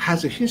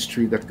has a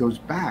history that goes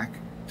back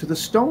to the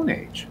Stone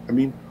Age. I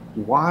mean,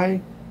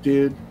 why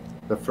did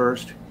the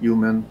first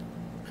human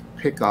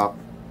pick up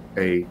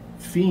a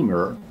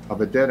femur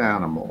of a dead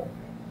animal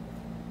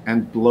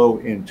and blow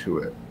into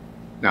it?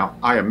 Now,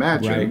 I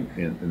imagine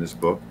in this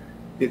book,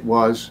 it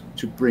was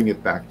to bring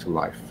it back to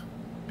life,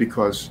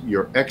 because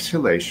your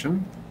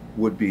exhalation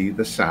would be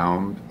the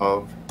sound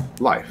of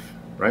life,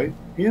 right?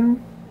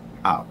 In,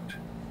 out.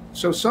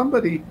 So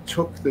somebody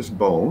took this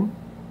bone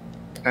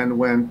and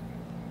went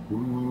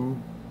ooh.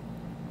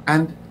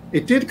 And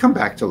it did come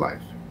back to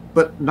life,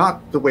 but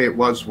not the way it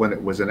was when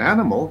it was an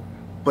animal,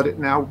 but it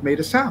now made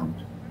a sound.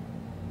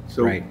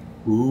 So, Right.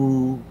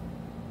 ooh.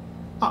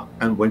 Ah,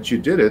 and once you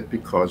did it,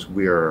 because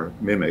we're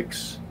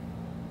mimics,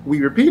 we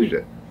repeated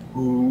it.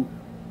 Ooh.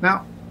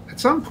 Now, at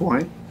some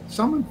point,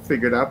 someone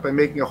figured out by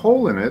making a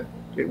hole in it,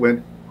 it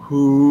went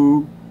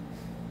whoo.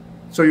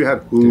 So you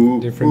had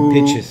whoo, Different whoo,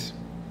 pitches.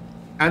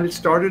 and it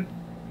started,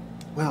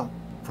 well,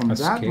 from A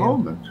that scale.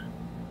 moment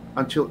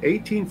until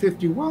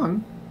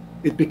 1851,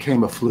 it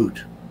became a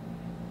flute.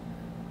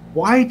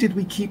 Why did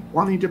we keep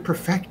wanting to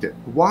perfect it?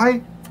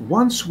 Why,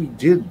 once we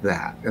did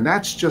that, and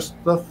that's just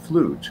the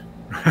flute,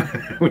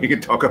 we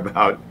can talk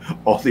about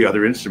all the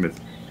other instruments.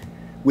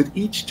 With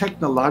each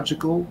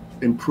technological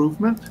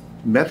improvement,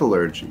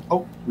 metallurgy,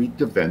 oh, we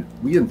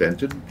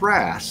invented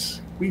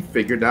brass. We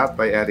figured out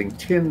by adding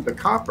tin to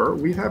copper,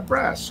 we'd have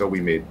brass. So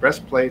we made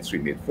breastplates, we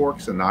made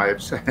forks and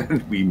knives,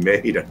 and we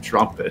made a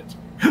trumpet.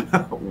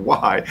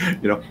 Why?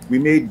 You know, we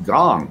made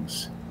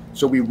gongs.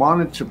 So we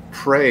wanted to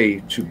pray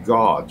to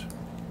God,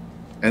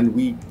 and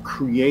we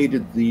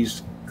created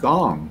these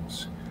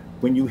gongs.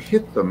 When you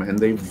hit them and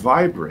they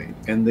vibrate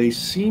and they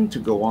seem to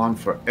go on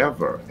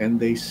forever and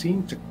they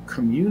seem to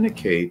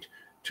communicate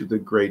to the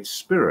Great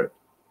Spirit.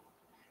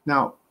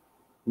 Now,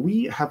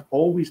 we have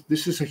always,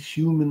 this is a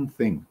human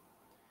thing.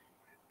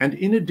 And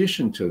in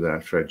addition to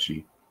that,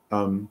 Fredji,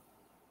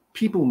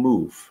 people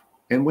move.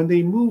 And when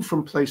they move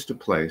from place to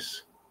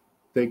place,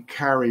 they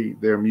carry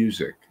their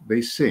music,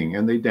 they sing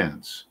and they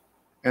dance,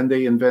 and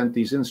they invent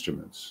these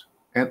instruments.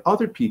 And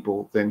other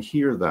people then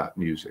hear that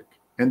music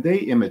and they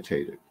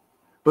imitate it.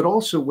 But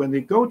also when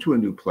they go to a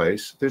new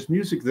place, there's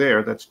music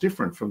there that's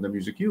different from the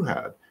music you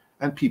had,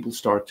 and people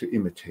start to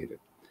imitate it.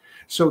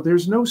 So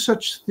there's no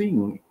such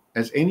thing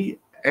as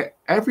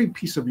every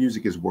piece of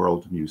music is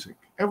world music.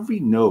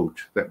 Every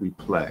note that we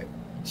play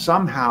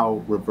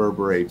somehow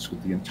reverberates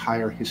with the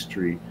entire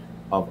history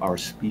of our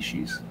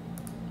species.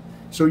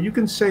 So you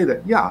can say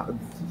that, yeah,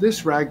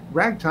 this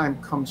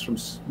ragtime comes from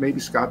maybe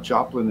Scott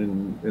Joplin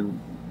in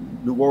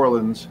New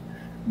Orleans,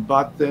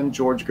 but then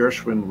George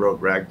Gershwin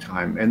wrote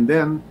ragtime, and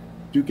then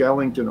Duke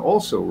Ellington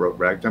also wrote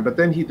ragtime, but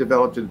then he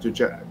developed it into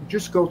jazz.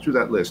 Just go through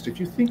that list. If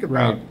you think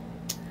about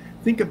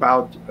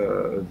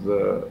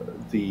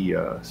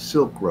the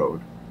Silk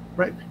Road,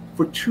 right?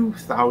 For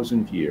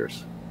 2,000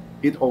 years,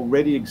 it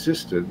already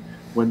existed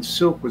when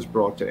silk was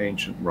brought to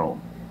ancient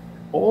Rome.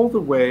 All the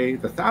way,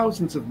 the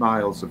thousands of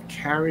miles of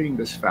carrying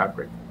this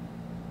fabric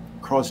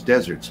across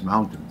deserts,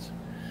 mountains.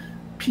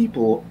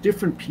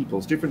 Different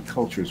peoples, different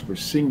cultures were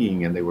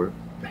singing, and they were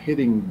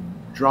hitting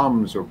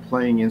drums or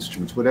playing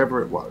instruments,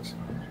 whatever it was.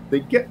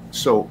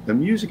 So the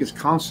music is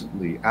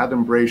constantly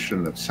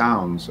adumbration of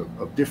sounds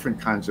of different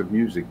kinds of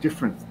music,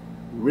 different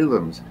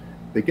rhythms.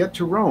 They get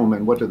to Rome,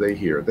 and what do they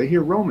hear? They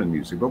hear Roman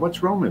music. But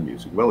what's Roman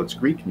music? Well, it's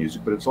Greek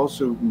music, but it's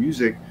also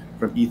music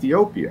from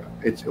Ethiopia.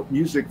 It's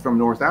music from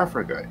North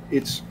Africa.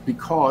 It's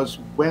because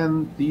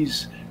when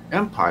these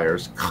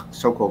empires,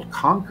 so-called,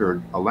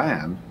 conquered a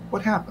land,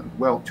 what happened?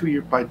 Well,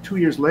 by 2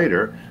 years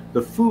later,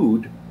 the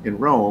food in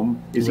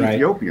Rome is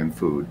Ethiopian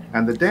food,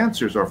 and the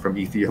dancers are from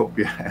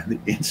Ethiopia, and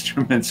the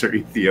instruments are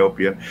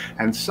Ethiopian.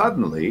 And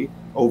suddenly,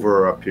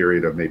 over a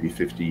period of maybe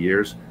 50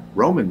 years,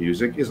 Roman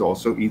music is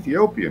also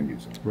Ethiopian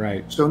music.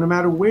 Right. So no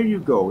matter where you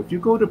go, if you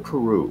go to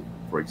Peru,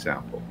 for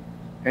example,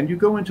 and you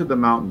go into the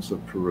mountains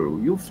of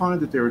Peru, you'll find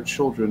that there are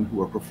children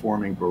who are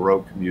performing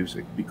Baroque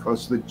music,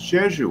 because the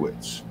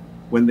Jesuits,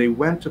 when they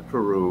went to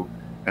Peru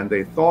and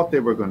they thought they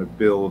were going to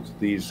build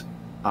these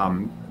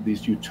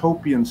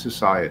utopian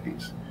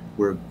societies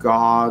where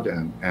God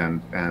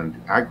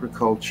and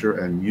agriculture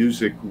and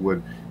music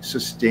would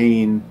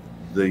sustain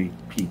the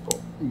people.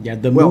 Yeah,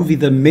 the movie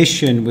The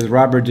Mission with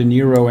Robert De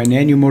Niro and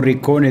Ennio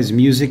Morricone's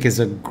music is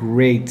a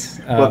great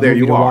movie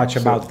to watch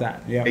about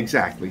that. Yeah,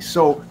 exactly.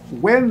 So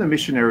when the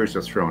missionaries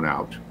are thrown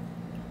out,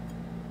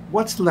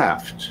 what's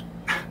left?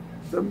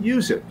 The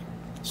music.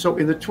 So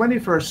in the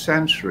 21st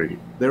century,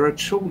 there are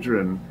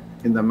children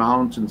in the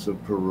mountains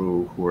of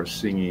Peru who are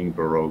singing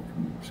Baroque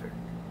music.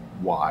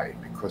 Why?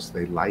 Because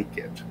they like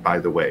it. By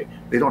the way,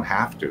 they don't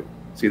have to.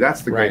 See,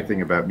 that's the great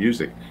thing about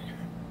music.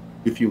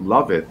 If you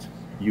love it,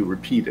 you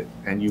repeat it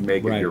and you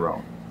make it your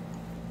own.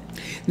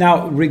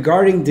 Now,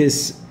 regarding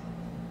this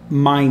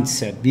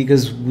mindset,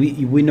 because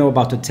we know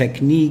about the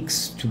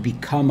techniques to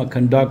become a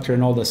conductor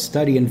and all the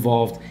study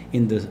involved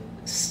in the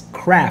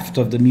craft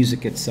of the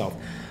music itself,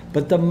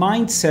 but the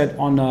mindset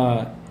on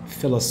a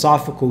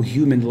philosophical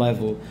human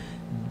level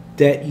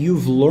that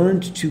you've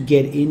learned to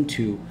get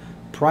into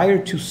prior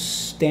to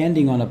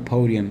standing on a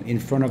podium in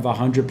front of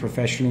 100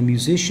 professional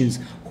musicians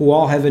who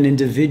all have an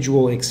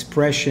individual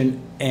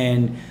expression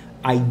and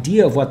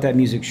idea of what that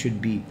music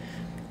should be.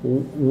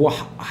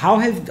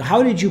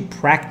 How did you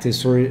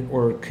practice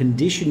or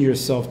condition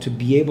yourself to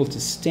be able to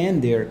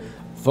stand there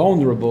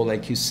vulnerable,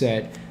 like you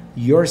said,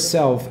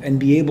 yourself, and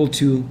be able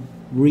to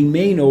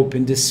remain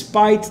open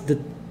despite the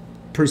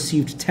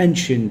perceived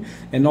tension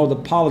and all the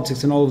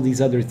politics and all of these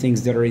other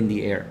things that are in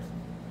the air?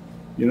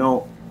 You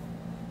know,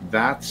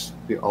 that's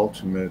the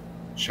ultimate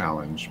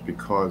challenge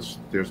because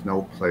there's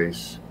no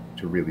place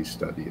to really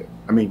study it.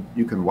 I mean,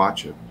 you can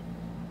watch it.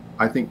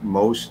 I think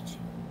most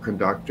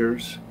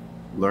conductors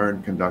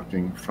learn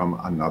conducting from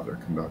another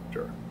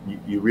conductor.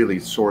 You really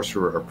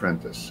sorcerer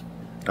apprentice.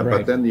 Right.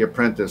 But then the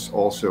apprentice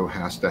also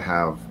has to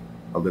have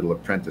a little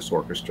apprentice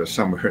orchestra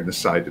somewhere in the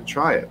side to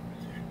try it.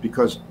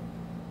 Because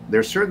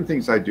there's certain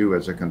things I do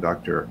as a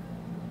conductor.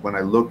 When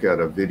I look at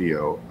a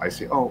video, I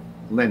say, oh,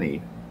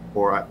 Lenny,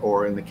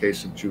 or in the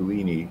case of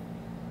Giulini,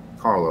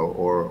 Carlo,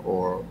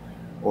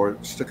 or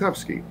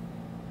Stockhausen.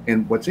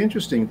 And what's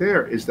interesting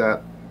there is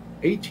that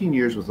 18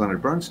 years with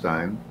Leonard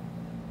Bernstein,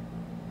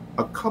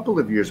 a couple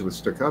of years with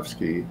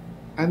Stockhausen,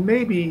 and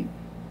maybe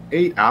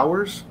 8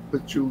 hours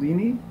with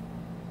Giulini,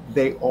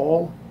 they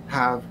all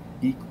have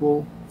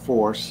equal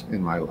force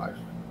in my life.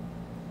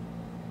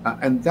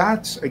 And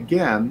that's,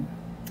 again,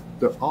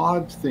 the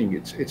odd thing.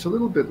 It's a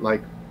little bit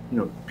like, you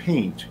know,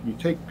 paint. You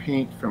take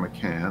paint from a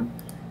can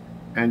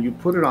and you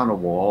put it on a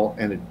wall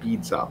and it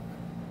beads up.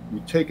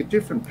 You take a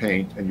different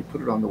paint and you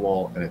put it on the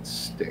wall and it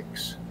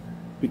sticks.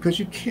 Because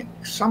you can't,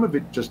 some of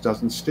it just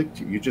doesn't stick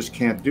to you. You just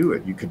can't do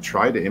it. You could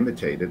try to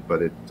imitate it,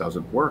 but it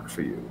doesn't work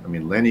for you. I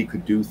mean, Lenny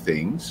could do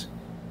things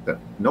that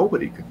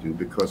nobody could do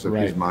because of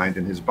his mind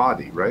and his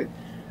body, right?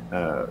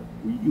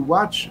 You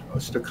watch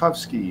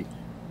Stockhausen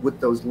with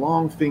those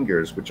long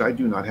fingers, which I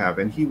do not have,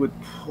 and he would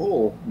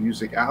pull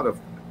music out of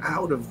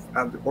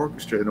the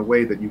orchestra in a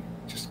way that you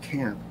just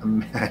can't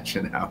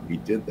imagine how he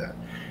did that.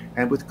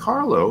 And with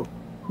Carlo,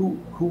 who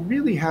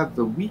really had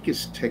the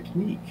weakest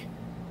technique,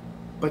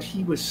 but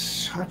he was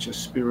such a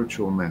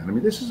spiritual man. I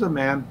mean, this is a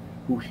man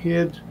who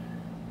hid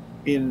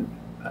in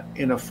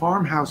a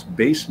farmhouse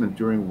basement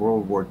during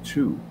World War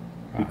II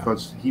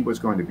because he was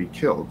going to be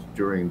killed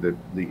during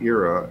the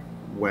era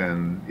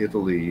when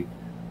Italy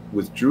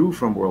withdrew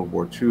from World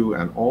War II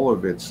and all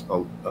of its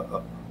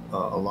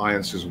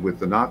alliances with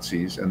the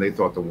Nazis, and they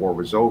thought the war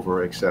was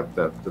over, except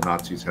that the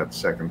Nazis had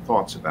second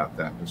thoughts about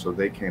that, and so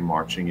they came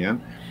marching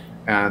in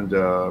and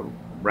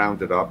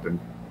rounded up and,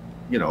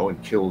 you know,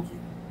 and killed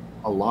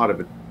a lot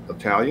of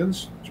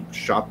Italians,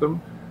 shot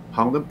them,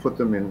 hung them, put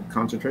them in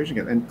concentration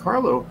camps. And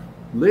Carlo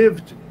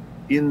lived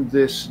in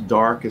this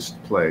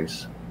darkest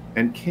place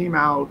and came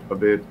out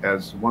of it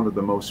as one of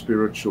the most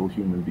spiritual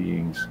human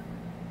beings,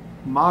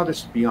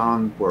 modest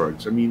beyond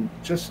words. I mean,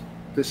 just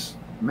this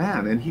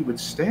man. And he would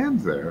stand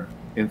there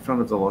in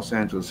front of the Los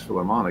Angeles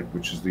Philharmonic,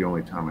 which is the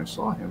only time I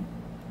saw him.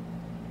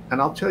 And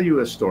I'll tell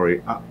you a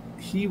story.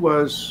 He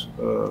was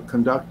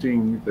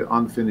conducting the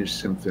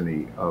unfinished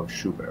symphony of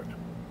Schubert.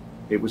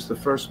 It was the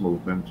first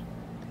movement,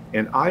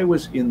 and I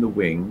was in the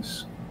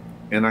wings,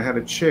 and I had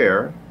a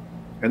chair,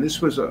 and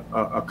this was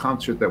a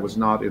concert that was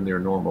not in their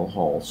normal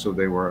hall, so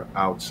they were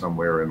out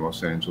somewhere in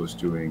Los Angeles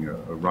doing a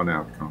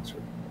run-out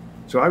concert.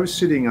 So I was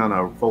sitting on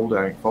a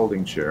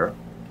folding chair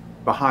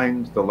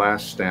behind the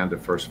last stand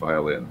of first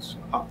violins.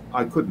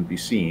 I couldn't be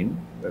seen.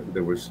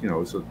 There was, you know,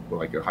 it was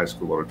like a high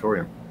school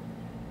auditorium.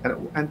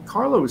 And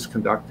Carlo was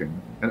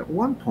conducting, and at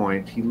one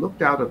point he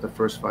looked out at the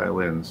first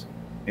violins,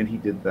 and he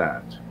did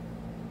that.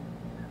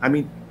 I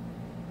mean,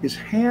 his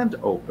hand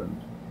opened,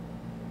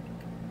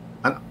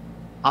 and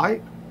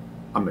I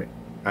mean,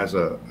 as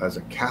a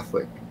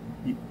Catholic,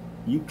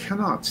 you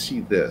cannot see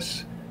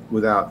this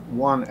without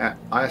one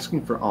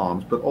asking for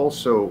alms, but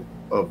also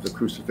of the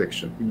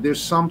crucifixion.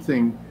 There's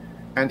something,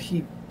 and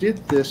he did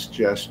this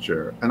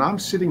gesture, and I'm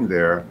sitting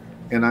there,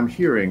 and I'm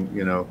hearing,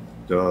 you know,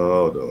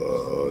 da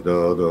da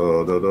da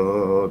da da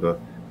da da,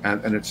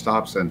 and it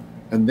stops, and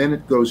then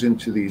it goes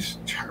into these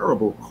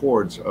terrible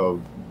chords of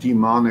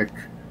demonic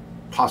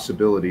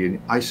possibility.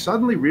 And I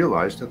suddenly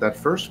realized that that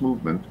first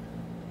movement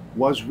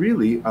was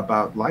really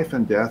about life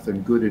and death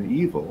and good and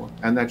evil,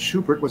 and that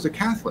Schubert was a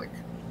Catholic.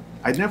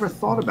 I'd never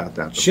thought about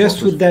that before.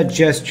 Just with that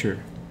gesture.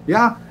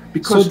 Yeah,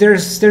 because so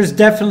there's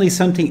definitely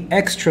something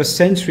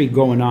extrasensory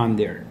going on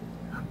there.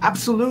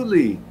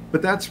 Absolutely,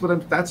 but that's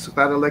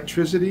that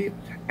electricity,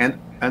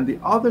 and the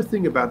other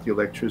thing about the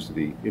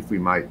electricity, if we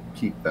might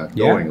keep that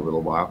going a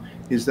little while,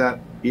 is that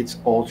it's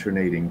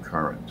alternating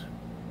current,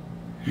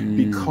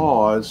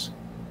 because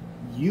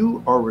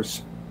you are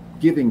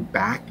giving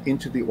back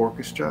into the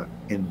orchestra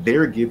and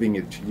they're giving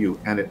it to you.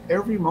 And at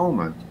every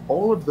moment,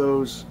 all of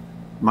those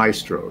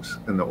maestros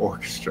in the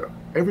orchestra,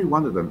 every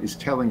one of them is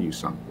telling you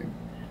something.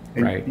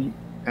 And,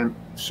 and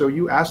so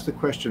you ask the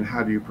question,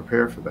 how do you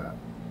prepare for that?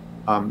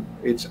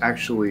 It's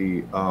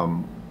actually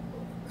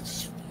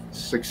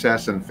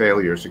success and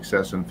failure,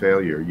 success and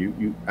failure.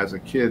 You as a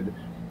kid,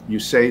 you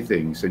say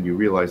things and you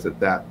realize that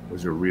that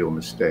was a real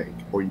mistake,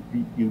 or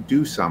you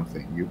do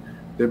something.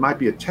 There might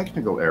be a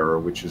technical error,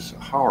 which is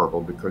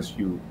horrible because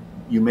you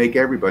make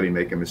everybody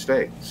make a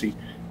mistake. See,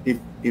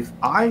 if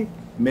I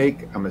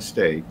make a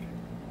mistake,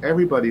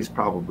 everybody's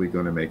probably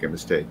going to make a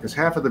mistake, because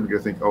half of them are going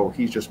to think, oh,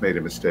 he's just made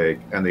a mistake,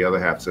 and the other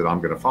half said, I'm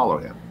going to follow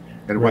him.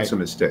 And what's a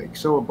mistake?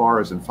 So a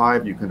bar is in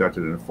 5, you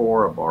conducted in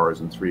 4, a bar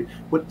is in 3,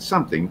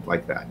 something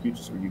like that. You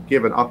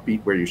give an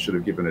upbeat where you should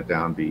have given a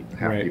downbeat, and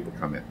half people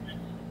come in.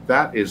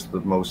 that is the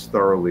most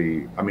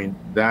thoroughly, I mean,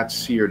 that's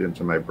seared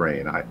into my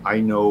brain. I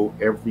know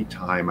every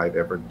time I've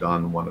ever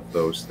done one of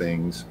those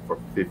things for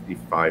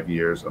 55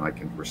 years, and I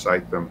can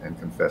recite them and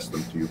confess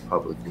them to you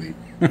publicly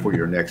for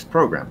your next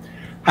program.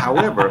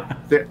 However,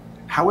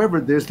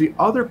 there's the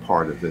other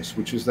part of this,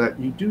 which is that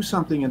you do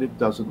something and it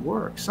doesn't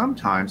work.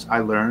 Sometimes I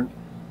learned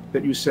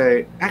that you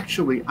say,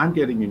 actually, I'm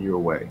getting in your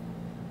way.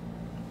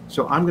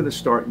 So I'm going to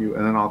start you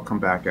and then I'll come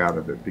back out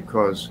of it,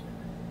 because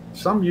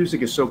some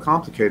music is so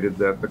complicated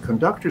that the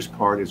conductor's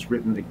part is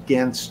written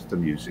against the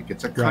music.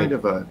 It's a kind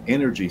of an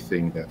energy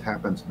thing that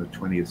happens in the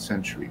 20th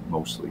century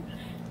mostly,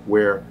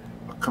 where,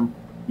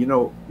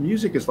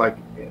 music is like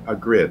a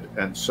grid.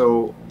 And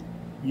so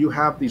you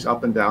have these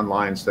up and down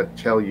lines that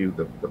tell you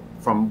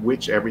from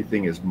which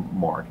everything is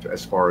marked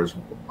as far as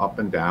up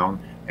and down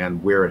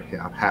and where it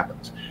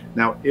happens.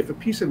 Now, if a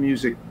piece of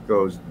music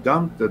goes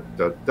dum da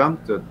da dum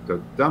da da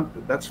dum,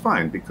 that's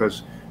fine,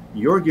 because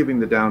you're giving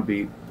the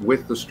downbeat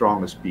with the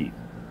strongest beat.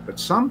 But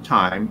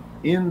sometime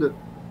in the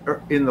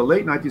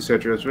late 19th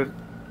century,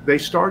 they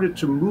started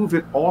to move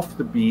it off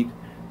the beat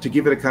to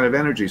give it a kind of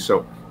energy.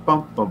 So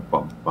bump, bump,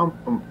 bump, bump,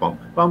 bump, bump,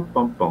 bump,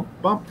 bump, bump,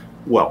 bump.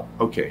 Well,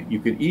 okay,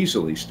 you can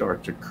easily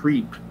start to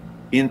creep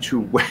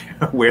into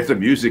where the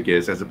music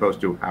is as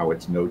opposed to how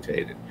it's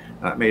notated.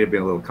 It may have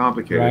been a little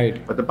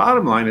complicated, but the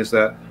bottom line is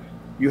that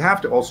you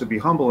have to also be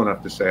humble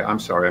enough to say, I'm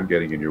sorry, I'm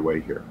getting in your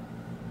way here,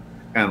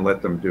 and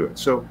let them do it.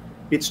 So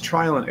it's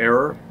trial and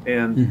error,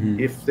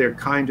 and if they're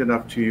kind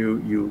enough to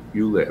you,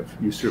 you live,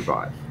 you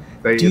survive.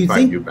 They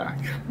invite you back.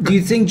 Do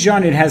you think,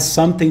 John, it has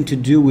something to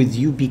do with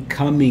you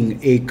becoming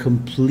a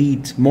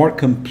more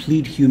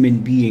complete human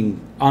being,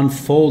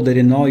 unfolded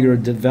in all your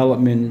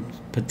development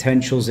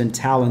potentials and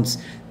talents,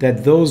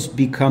 that those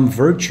become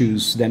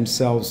virtues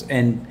themselves,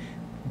 and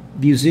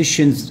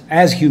musicians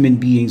as human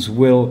beings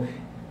will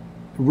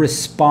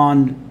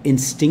respond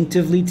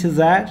instinctively to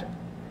that?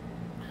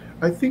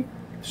 I think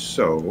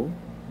so.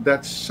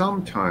 That's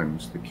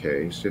sometimes the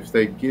case if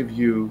they give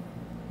you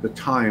the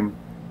time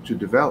to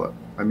develop.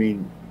 I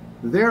mean,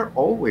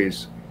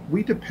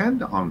 we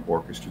depend on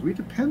orchestras, we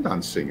depend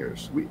on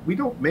singers. We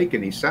don't make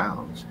any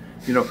sounds.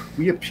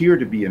 We appear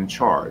to be in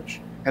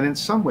charge. And in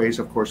some ways,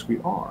 of course, we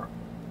are.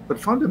 But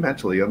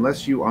fundamentally,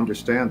 unless you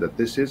understand that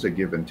this is a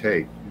give and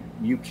take,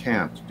 you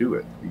can't do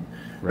it.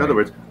 In other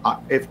words,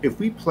 if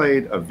we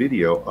played a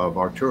video of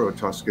Arturo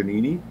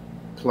Toscanini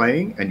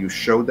playing and you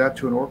showed that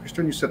to an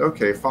orchestra and you said,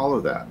 okay,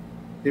 follow that,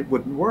 it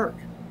wouldn't work.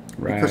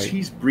 Because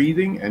he's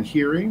breathing and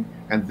hearing,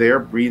 and they're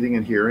breathing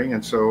and hearing,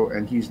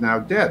 and he's now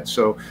dead.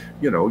 So,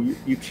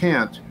 you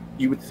can't,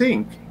 you would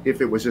think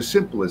if it was as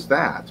simple as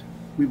that,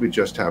 we would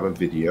just have a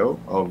video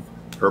of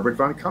Herbert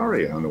von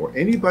Karajan or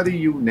anybody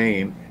you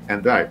name,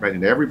 and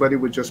and everybody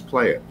would just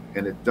play it.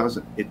 And it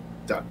doesn't,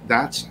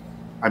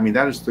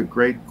 that is the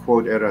great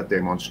quod erat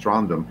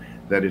demonstrandum,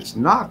 that it's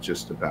not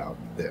just about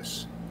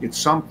this. It's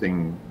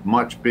something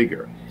much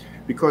bigger.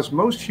 Because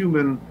most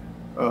human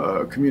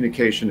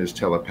communication is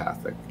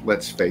telepathic.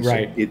 Let's face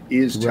it, it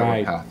is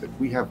telepathic.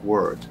 We have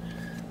words.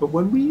 But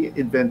when we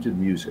invented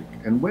music,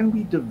 and when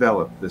we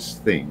developed this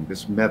thing,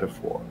 this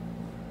metaphor,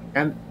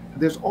 and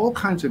there's all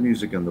kinds of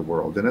music in the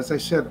world, and as I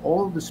said,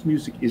 all of this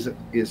music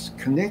is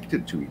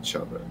connected to each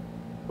other.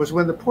 Was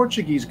when the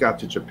Portuguese got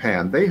to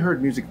Japan, they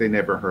heard music they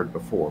never heard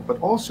before,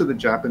 but also the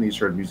Japanese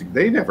heard music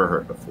they never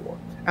heard before.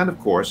 And of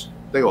course,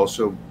 they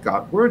also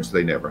got words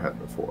they never had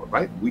before,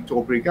 right? Muito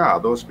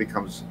obrigado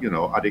becomes,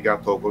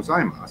 arigatou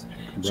gozaimasu.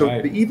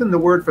 So even the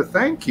word for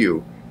thank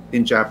you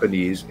in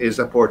Japanese is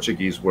a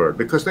Portuguese word,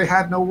 because they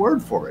had no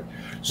word for it.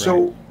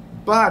 So,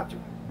 but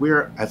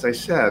as I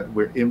said,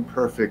 we're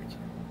imperfect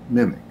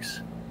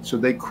mimics. So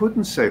they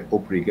couldn't say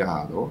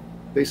obrigado,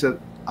 they said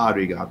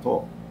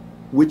arigato,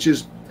 which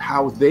is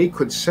how they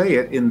could say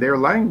it in their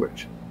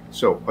language.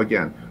 So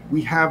again,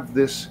 we have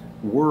this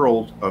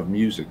world of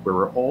music where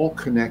we're all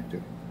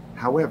connected.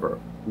 However,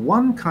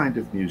 one kind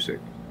of music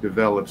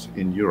develops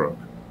in Europe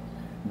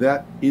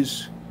that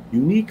is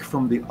unique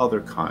from the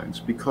other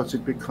kinds because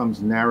it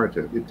becomes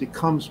narrative, it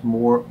becomes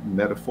more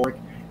metaphoric,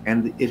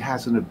 and it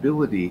has an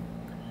ability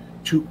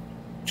to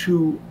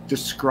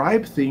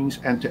describe things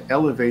and to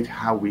elevate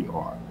how we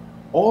are.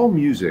 All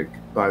music,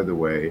 by the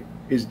way,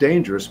 is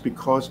dangerous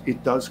because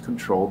it does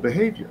control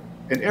behavior.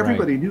 And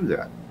everybody knew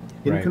that.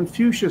 In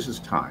Confucius's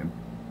time,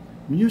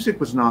 music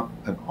was not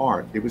an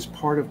art, it was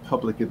part of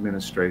public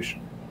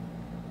administration.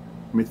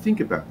 I mean, think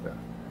about that.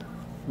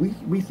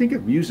 We think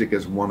of music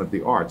as one of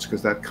the arts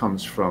because that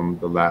comes from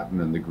the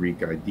Latin and the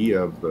Greek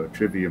idea of the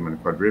trivium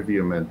and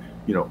quadrivium and,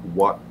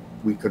 what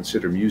we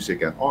consider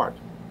music and art.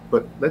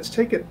 But let's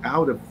take it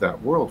out of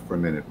that world for a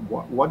minute.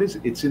 What is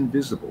it? It's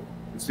invisible.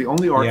 It's the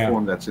only art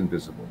form that's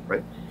invisible,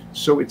 right?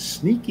 So it's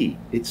sneaky.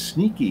 It's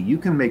sneaky. You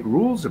can make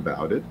rules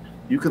about it.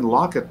 You can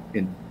lock it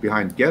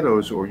behind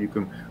ghettos, or you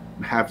can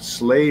have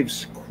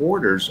slaves'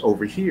 quarters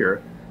over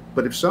here.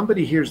 But if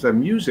somebody hears the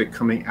music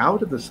coming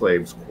out of the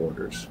slaves'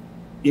 quarters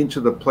into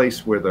the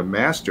place where the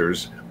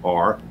masters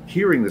are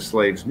hearing the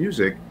slaves'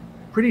 music,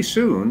 pretty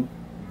soon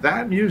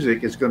that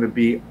music is going to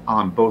be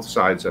on both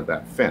sides of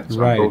that fence,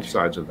 on both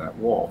sides of that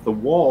wall. The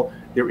wall,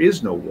 there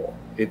is no wall.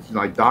 It's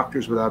like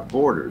Doctors Without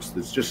Borders.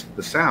 It's just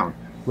the sound.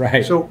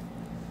 Right. So,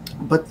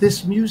 but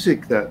this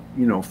music that,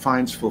 you know,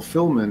 finds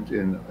fulfillment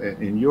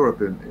in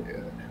Europe and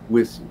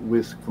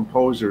with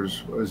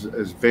composers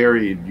as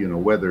varied, you know,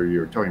 whether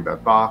you're talking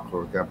about Bach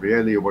or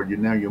Gabrieli, or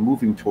now you're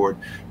moving toward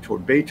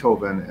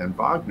Beethoven and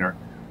Wagner,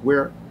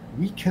 where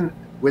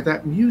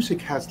that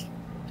music has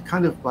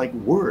kind of like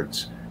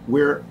words,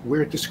 where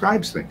it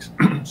describes things.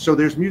 So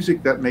there's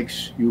music that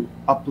makes you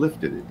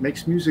uplifted. It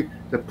makes music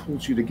that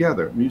pulls you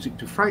together, music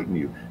to frighten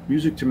you,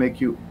 music to make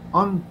you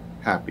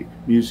unhappy,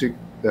 music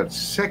that's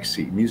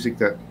sexy, music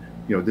that,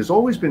 you know, there's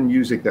always been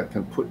music that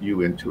can put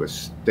you into a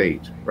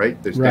state,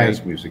 right? There's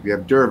dance music, you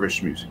have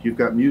dervish music, you've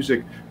got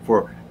music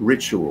for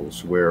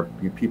rituals where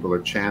people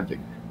are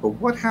chanting. But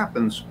what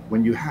happens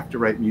when you have to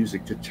write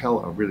music to tell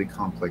a really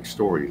complex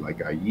story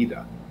like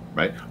Aida,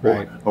 right?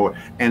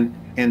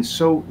 And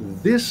so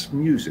this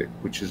music,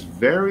 which is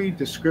very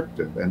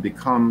descriptive and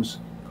becomes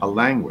a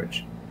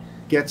language,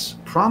 gets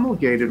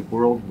promulgated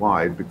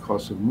worldwide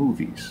because of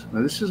movies.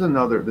 Now this is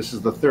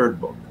the third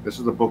book. This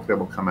is the book that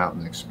will come out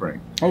next spring.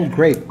 Oh,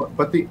 great.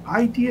 But the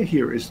idea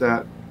here is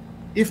that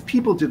if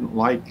people didn't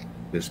like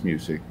this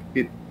music,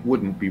 it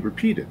wouldn't be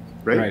repeated,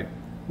 right?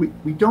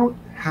 We don't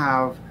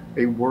have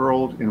a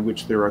world in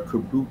which there are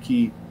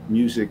kabuki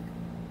music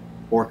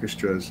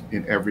orchestras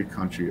in every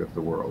country of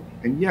the world.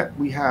 And yet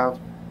we have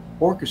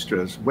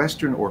orchestras,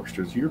 Western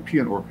orchestras,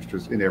 European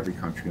orchestras in every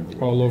country in the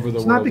world. All over the world.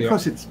 It's not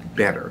because it's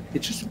better.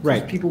 It's just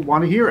because people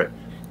want to hear it.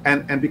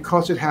 And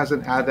because it has an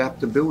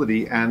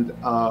adaptability and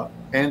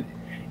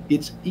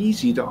it's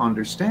easy to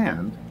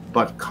understand,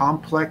 but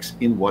complex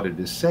in what it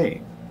is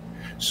saying.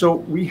 So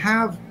we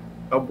have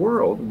a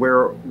world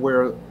where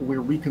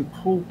we can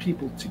pull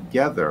people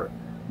together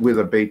with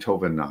a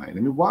Beethoven 9. I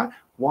mean,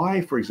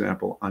 why, for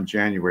example, on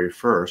January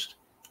 1st,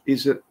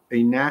 is it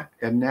a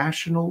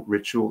national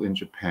ritual in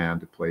Japan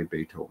to play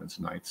Beethoven's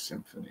Ninth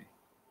Symphony?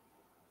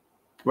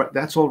 Right,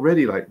 that's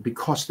already like,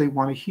 because they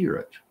want to hear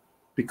it,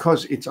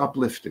 because it's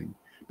uplifting,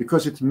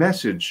 because its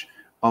message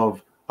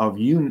of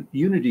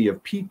unity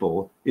of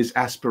people is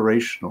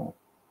aspirational,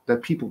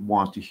 that people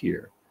want to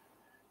hear.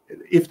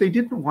 If they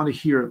didn't want to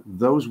hear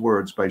those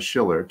words by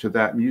Schiller to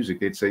that music,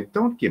 they'd say,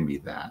 "Don't give me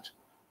that.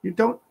 You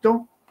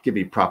don't give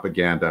me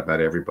propaganda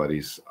about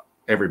everybody's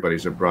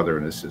a brother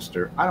and a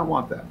sister. I don't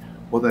want that."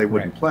 Well, they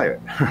wouldn't play it,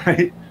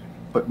 right?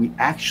 But we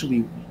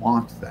actually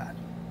want that.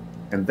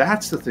 And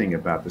that's the thing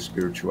about the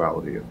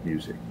spirituality of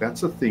music.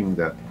 That's the thing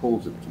that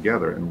pulls it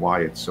together and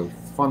why it's so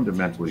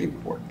fundamentally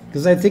important.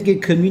 Because I think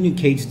it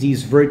communicates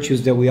these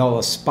virtues that we all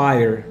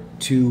aspire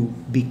to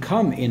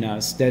become in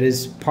us, that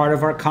is part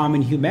of our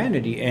common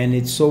humanity. And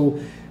it's so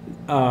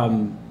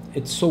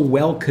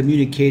well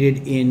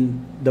communicated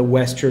in the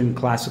Western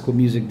classical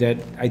music that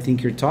I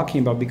think you're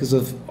talking about, because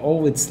of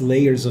all its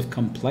layers of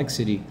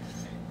complexity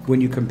when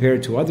you compare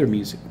it to other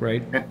music,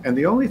 right? And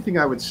the only thing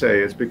I would say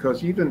is,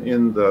 because even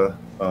in the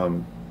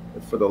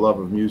For the Love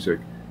of Music,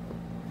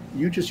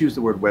 you just use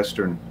the word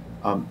Western,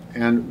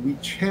 and we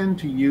tend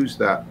to use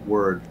that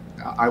word.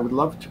 I would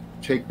love to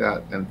take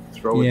that and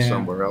throw it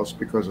somewhere else,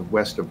 because of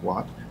west of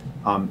what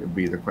would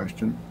be the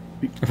question.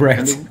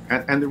 Right.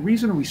 And the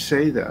reason we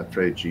say that,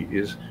 Fredji,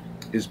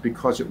 is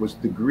because it was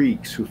the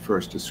Greeks who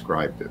first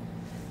described it,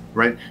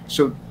 right?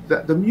 So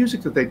the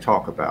music that they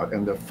talk about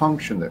and the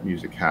function that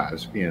music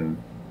has in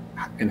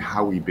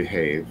how we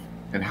behave,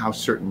 and how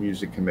certain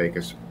music can make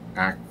us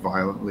act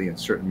violently, and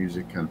certain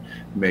music can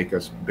make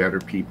us better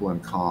people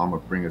and calm, or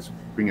bring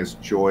us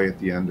joy at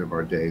the end of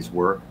our day's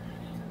work.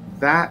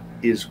 That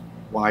is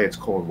why it's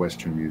called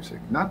Western music,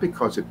 not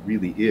because it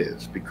really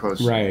is, because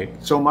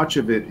so much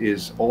of it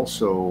is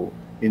also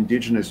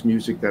indigenous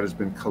music that has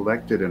been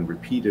collected and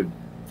repeated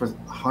for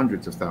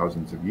hundreds of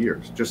thousands of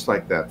years, just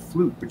like that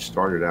flute, which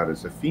started out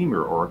as a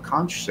femur or a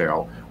conch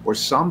shell or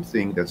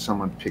something that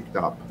someone picked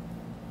up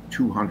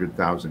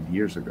 200,000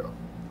 years ago,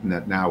 and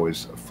that now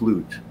is a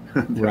flute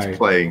that's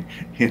playing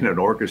in an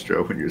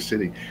orchestra when you're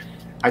sitting.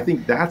 I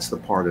think that's the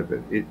part of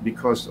it,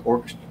 because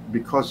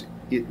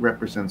it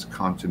represents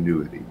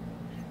continuity.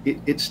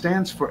 It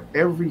stands for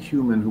every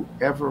human who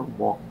ever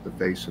walked the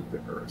face of the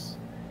earth.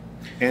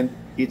 And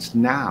it's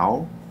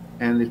now,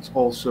 and it's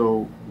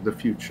also the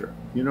future.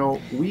 You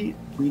know, we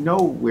know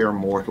we're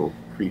mortal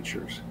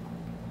creatures,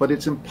 but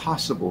it's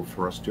impossible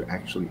for us to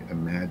actually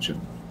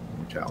imagine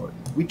mortality.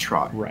 We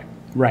try.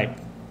 Right.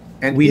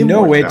 And we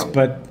know it,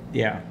 but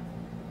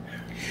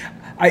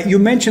you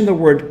mentioned the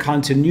word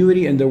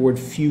continuity and the word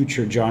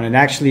future, John, and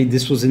actually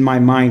this was in my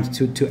mind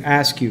to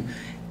ask you,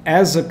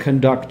 as a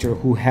conductor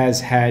who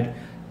has had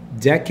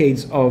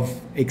decades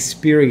of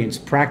experience,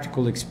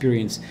 practical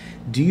experience,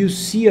 do you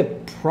see a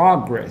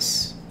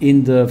progress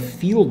in the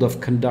field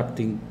of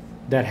conducting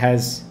that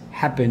has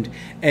happened?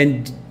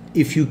 And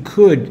if you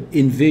could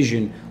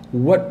envision,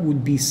 what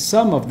would be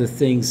some of the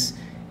things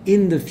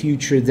in the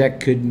future that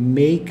could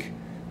make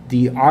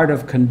the art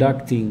of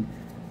conducting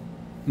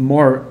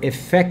more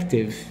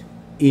effective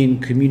in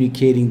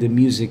communicating the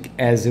music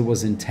as it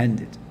was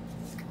intended?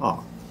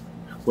 Ah,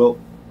 well,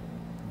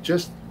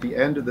 just the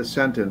end of the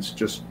sentence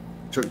just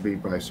took me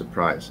by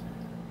surprise,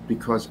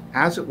 because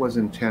as it was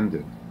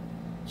intended.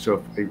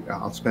 So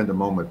I'll spend a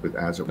moment with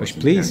as it was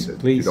Please,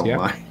 intended, please, if you don't yeah.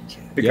 mind.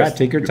 Yeah,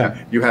 take your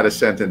time. You had a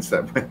sentence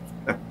that went,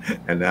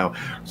 and now,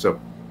 so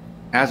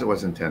as it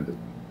was intended.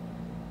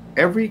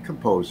 Every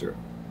composer,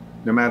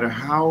 no matter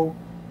how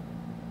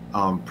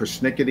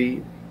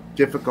persnickety,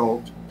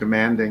 difficult,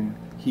 demanding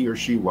he or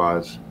she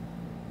was,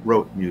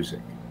 wrote music.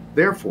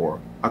 Therefore,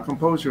 a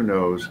composer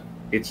knows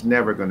it's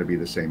never going to be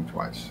the same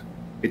twice.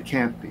 It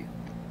can't be.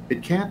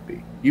 It can't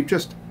be. You've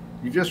just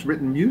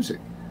written music.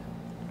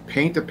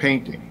 Paint a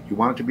painting. You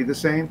want it to be the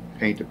same?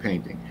 Paint a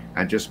painting.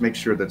 And just make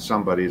sure that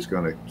somebody is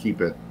going to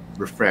keep it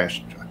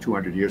refreshed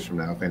 200 years from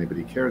now if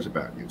anybody cares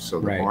about you. So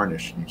the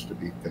varnish needs to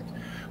be fixed.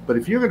 But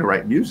if you're going to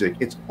write music,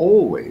 it's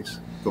always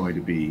going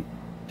to be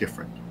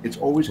different. It's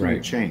always going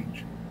to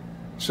change.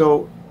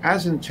 So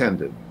as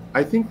intended,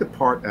 I think the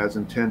part as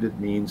intended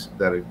means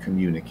that it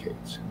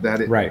communicates,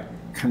 that it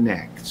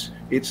connects.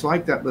 It's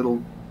like that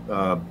little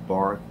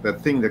bar,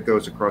 that thing that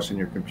goes across in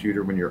your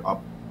computer when you're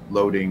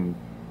uploading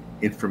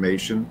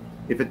information.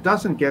 If it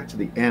doesn't get to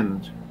the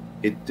end,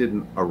 it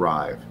didn't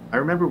arrive. I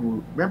remember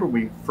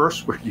we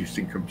first were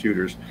using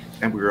computers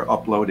and we were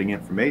uploading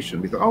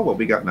information. We thought, oh, well,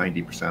 we got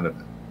 90% of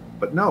it.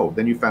 But no,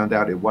 then you found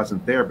out it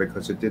wasn't there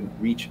because it didn't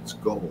reach its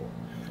goal.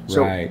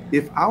 So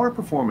if our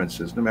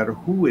performances, no matter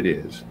who it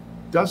is,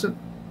 doesn't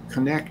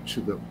connect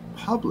to the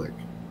public,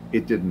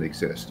 it didn't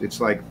exist.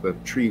 It's like the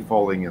tree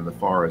falling in the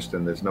forest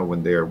and there's no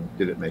one there.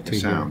 Did it make a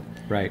sound?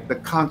 The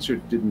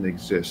concert didn't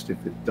exist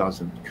if it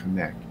doesn't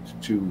connect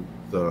to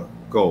the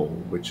goal,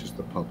 which is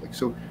the public.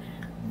 So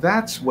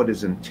that's what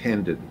is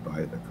intended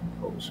by the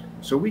composer.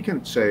 So we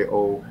can say,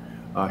 oh,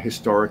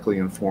 historically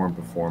informed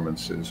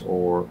performances,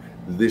 or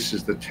this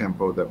is the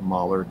tempo that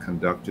Mahler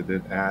conducted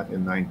it at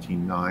in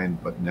 1909,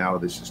 but now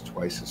this is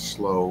twice as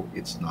slow.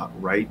 It's not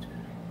right.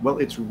 Well,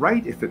 it's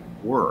right if it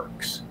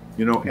works,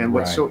 you know. And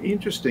what's so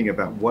interesting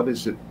about what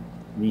does it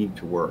mean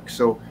to work?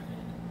 So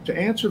to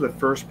answer the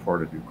first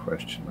part of your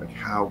question, like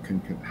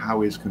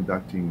how is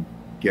conducting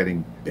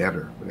getting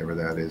better, whatever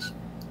that is,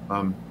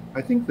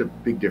 I think the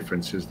big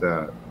difference is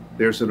that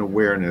there's an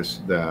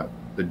awareness that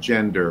the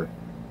gender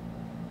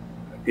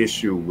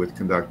issue with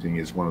conducting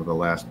is one of the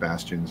last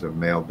bastions of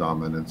male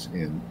dominance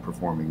in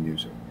performing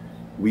music.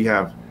 We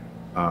have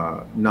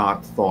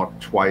not thought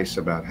twice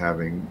about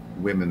having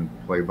women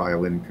play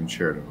violin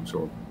concertos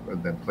or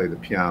then play the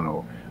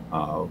piano,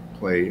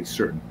 play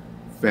certain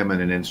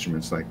feminine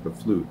instruments like the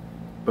flute.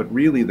 But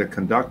really the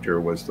conductor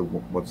was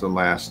the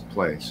last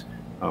place.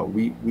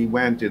 We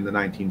went in the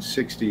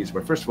 1960s,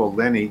 but first of all,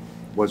 Lenny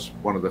was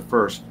one of the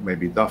first,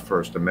 maybe the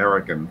first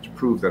American to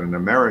prove that an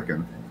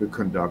American could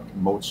conduct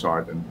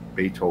Mozart and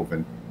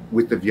Beethoven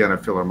with the Vienna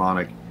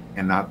Philharmonic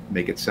and not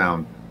make it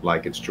sound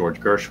like it's George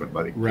Gershwin,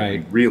 but it could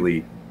be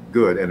really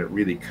good and it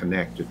really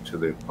connected to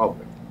the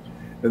public.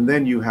 And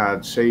then you had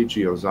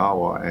Seiji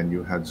Ozawa and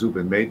you had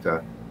Zubin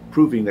Mehta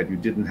proving that you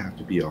didn't have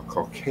to be a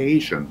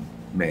Caucasian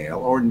male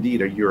or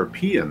indeed a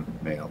European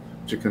male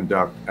to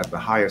conduct at the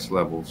highest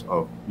levels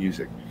of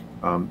music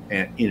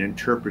and in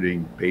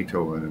interpreting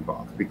Beethoven and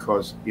Bach,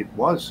 because it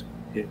was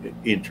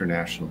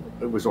international.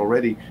 It was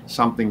already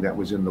something that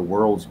was in the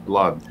world's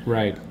blood.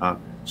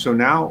 So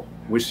now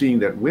we're seeing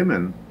that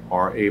women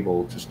are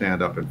able to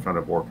stand up in front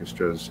of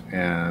orchestras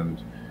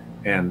and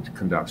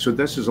conduct. So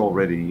this is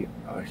already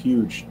a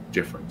huge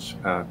difference.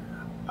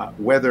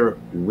 Whether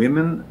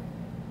women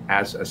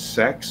as a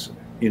sex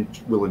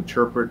will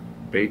interpret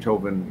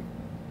Beethoven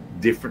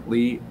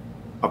differently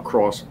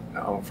across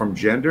from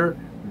gender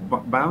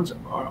bounds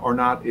or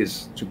not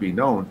is to be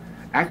known.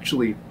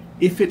 Actually,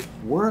 if it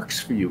works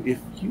for you,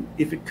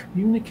 if it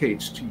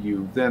communicates to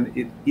you, then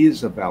it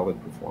is a valid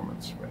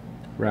performance.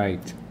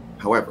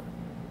 However,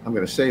 I'm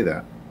going to say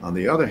that on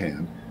the other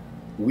hand,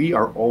 we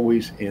are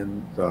always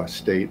in the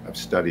state of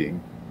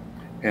studying,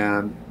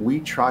 and we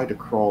try to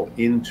crawl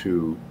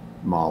into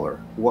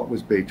Mahler. What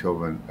was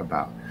Beethoven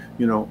about?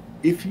 You know,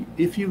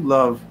 if you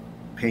love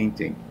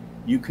painting,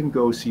 you can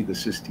go see the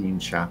Sistine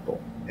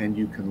Chapel and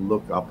you can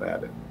look up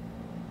at it.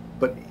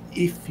 But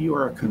if you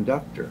are a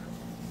conductor,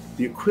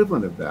 the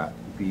equivalent of that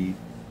would be,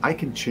 I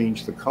can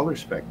change the color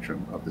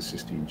spectrum of the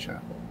Sistine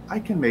Chapel. I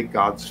can make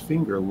God's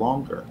finger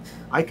longer.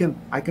 I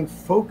can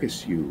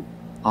focus you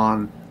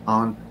on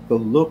the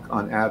look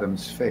on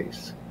Adam's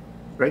face,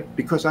 right?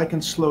 Because I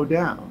can slow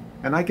down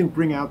and I can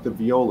bring out the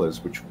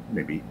violas, which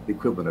may be the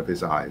equivalent of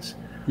his eyes.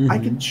 I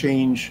can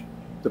change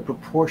the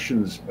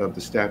proportions of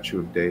the statue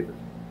of David.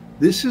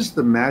 This is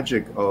the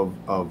magic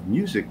of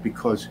music,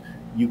 because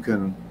you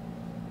can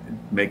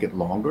make it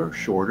longer,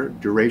 shorter,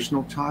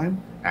 durational time,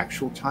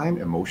 actual time,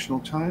 emotional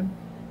time,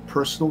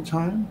 personal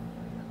time,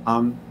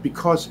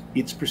 because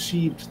it's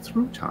perceived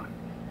through time.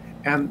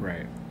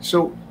 And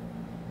so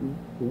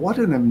what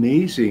an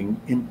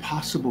amazing,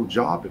 impossible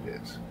job it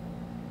is.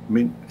 I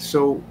mean,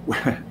 so,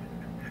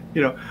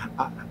 you know,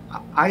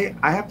 I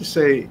have to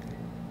say,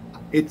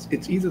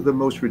 it's either the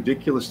most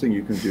ridiculous thing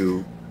you can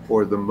do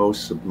or the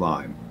most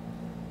sublime.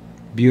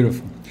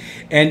 Beautiful.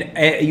 And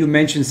you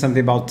mentioned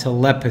something about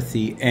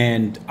telepathy,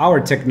 and our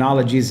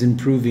technology is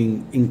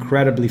improving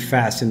incredibly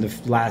fast in the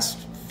last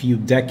few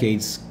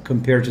decades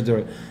compared to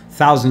the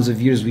thousands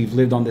of years we've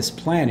lived on this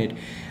planet.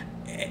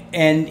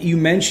 And you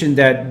mentioned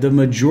that the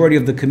majority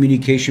of the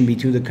communication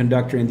between the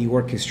conductor and the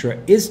orchestra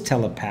is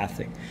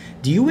telepathic.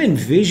 Do you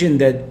envision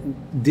that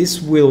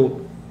this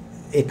will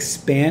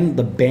expand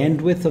the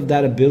bandwidth of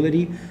that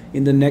ability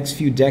in the next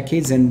few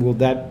decades, and will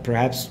that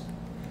perhaps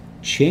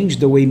change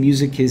the way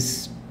music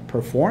is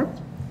performed?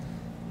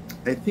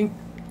 I think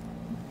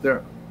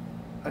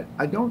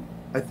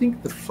I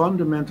think the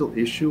fundamental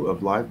issue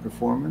of live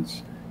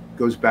performance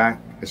goes back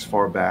as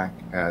far back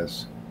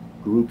as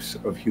groups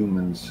of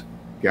humans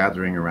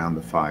gathering around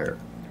the fire.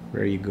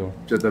 There you go.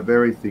 To the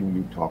very thing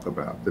you talk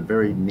about, the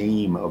very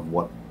name of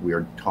what we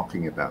are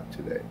talking about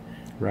today.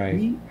 Right.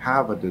 We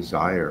have a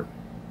desire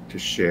to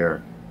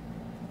share.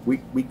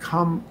 We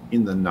come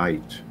in the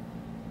night,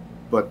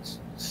 but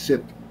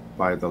sit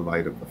by the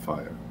light of the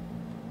fire.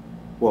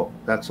 Well,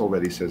 that's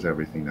already says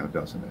everything now,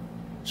 doesn't it?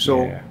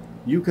 So yeah.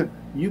 you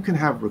can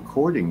have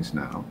recordings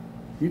now.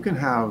 You can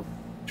have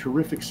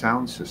terrific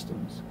sound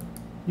systems.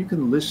 You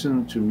can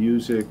listen to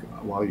music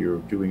while you're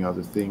doing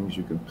other things.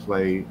 You can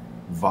play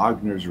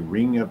Wagner's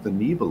Ring of the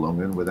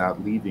Nibelungen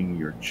without leaving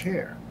your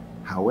chair.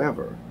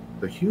 However,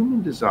 the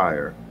human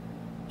desire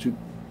to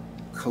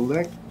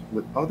collect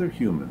with other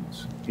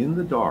humans in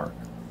the dark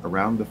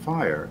around the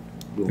fire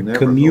will never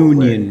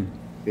communion,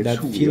 go away. that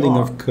feeling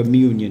of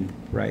communion,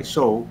 right?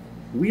 So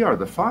we are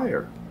the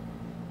fire,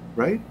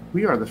 right?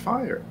 We are the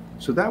fire.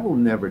 So that will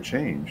never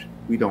change.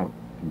 We don't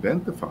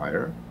invent the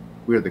fire.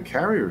 We're the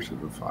carriers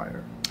of the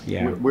fire.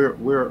 Yeah.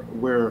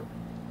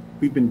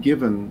 We've been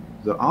given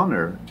the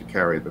honor to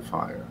carry the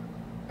fire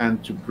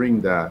and to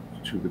bring that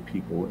to the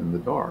people in the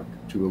dark,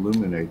 to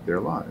illuminate their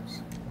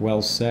lives.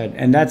 Well said.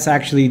 And that's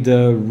actually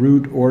the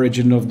root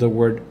origin of the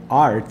word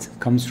art,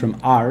 comes from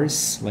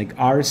ars, like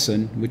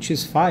arson, which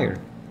is fire,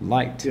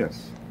 light.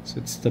 Yes. So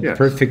it's the Yes.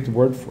 perfect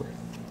word for it.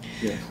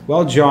 Yes.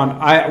 Well,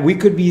 John, we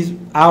could be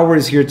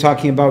hours here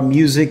talking about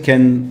music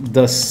and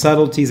the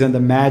subtleties and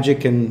the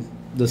magic and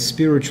the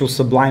spiritual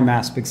sublime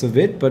aspects of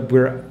it, but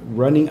we're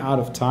running out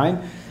of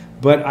time.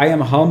 But I am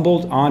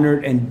humbled,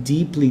 honored, and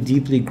deeply,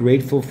 deeply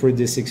grateful for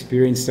this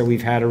experience that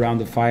we've had around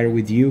the fire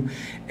with you.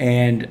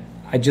 And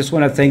I just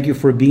want to thank you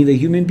for being the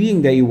human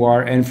being that you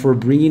are, and for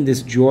bringing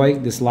this joy,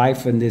 this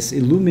life, and this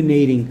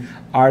illuminating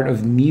art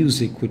of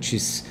music, which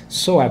is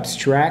so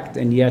abstract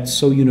and yet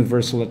so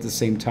universal at the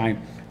same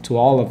time to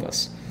all of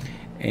us.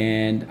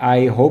 And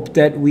I hope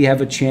that we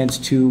have a chance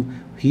to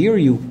hear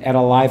you at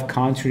a live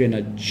concert in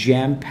a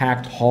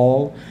jam-packed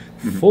hall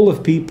full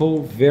of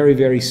people very,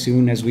 very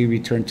soon as we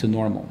return to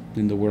normal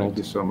in the world.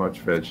 Thank you so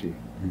much, Veggie.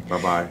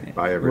 Bye-bye.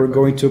 Bye, everybody. We're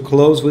going to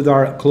close with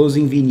our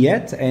closing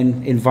vignette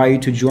and invite you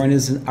to join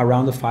us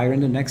around the fire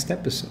in the next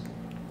episode.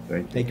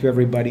 Thank you. Thank you,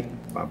 everybody.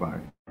 Bye-bye.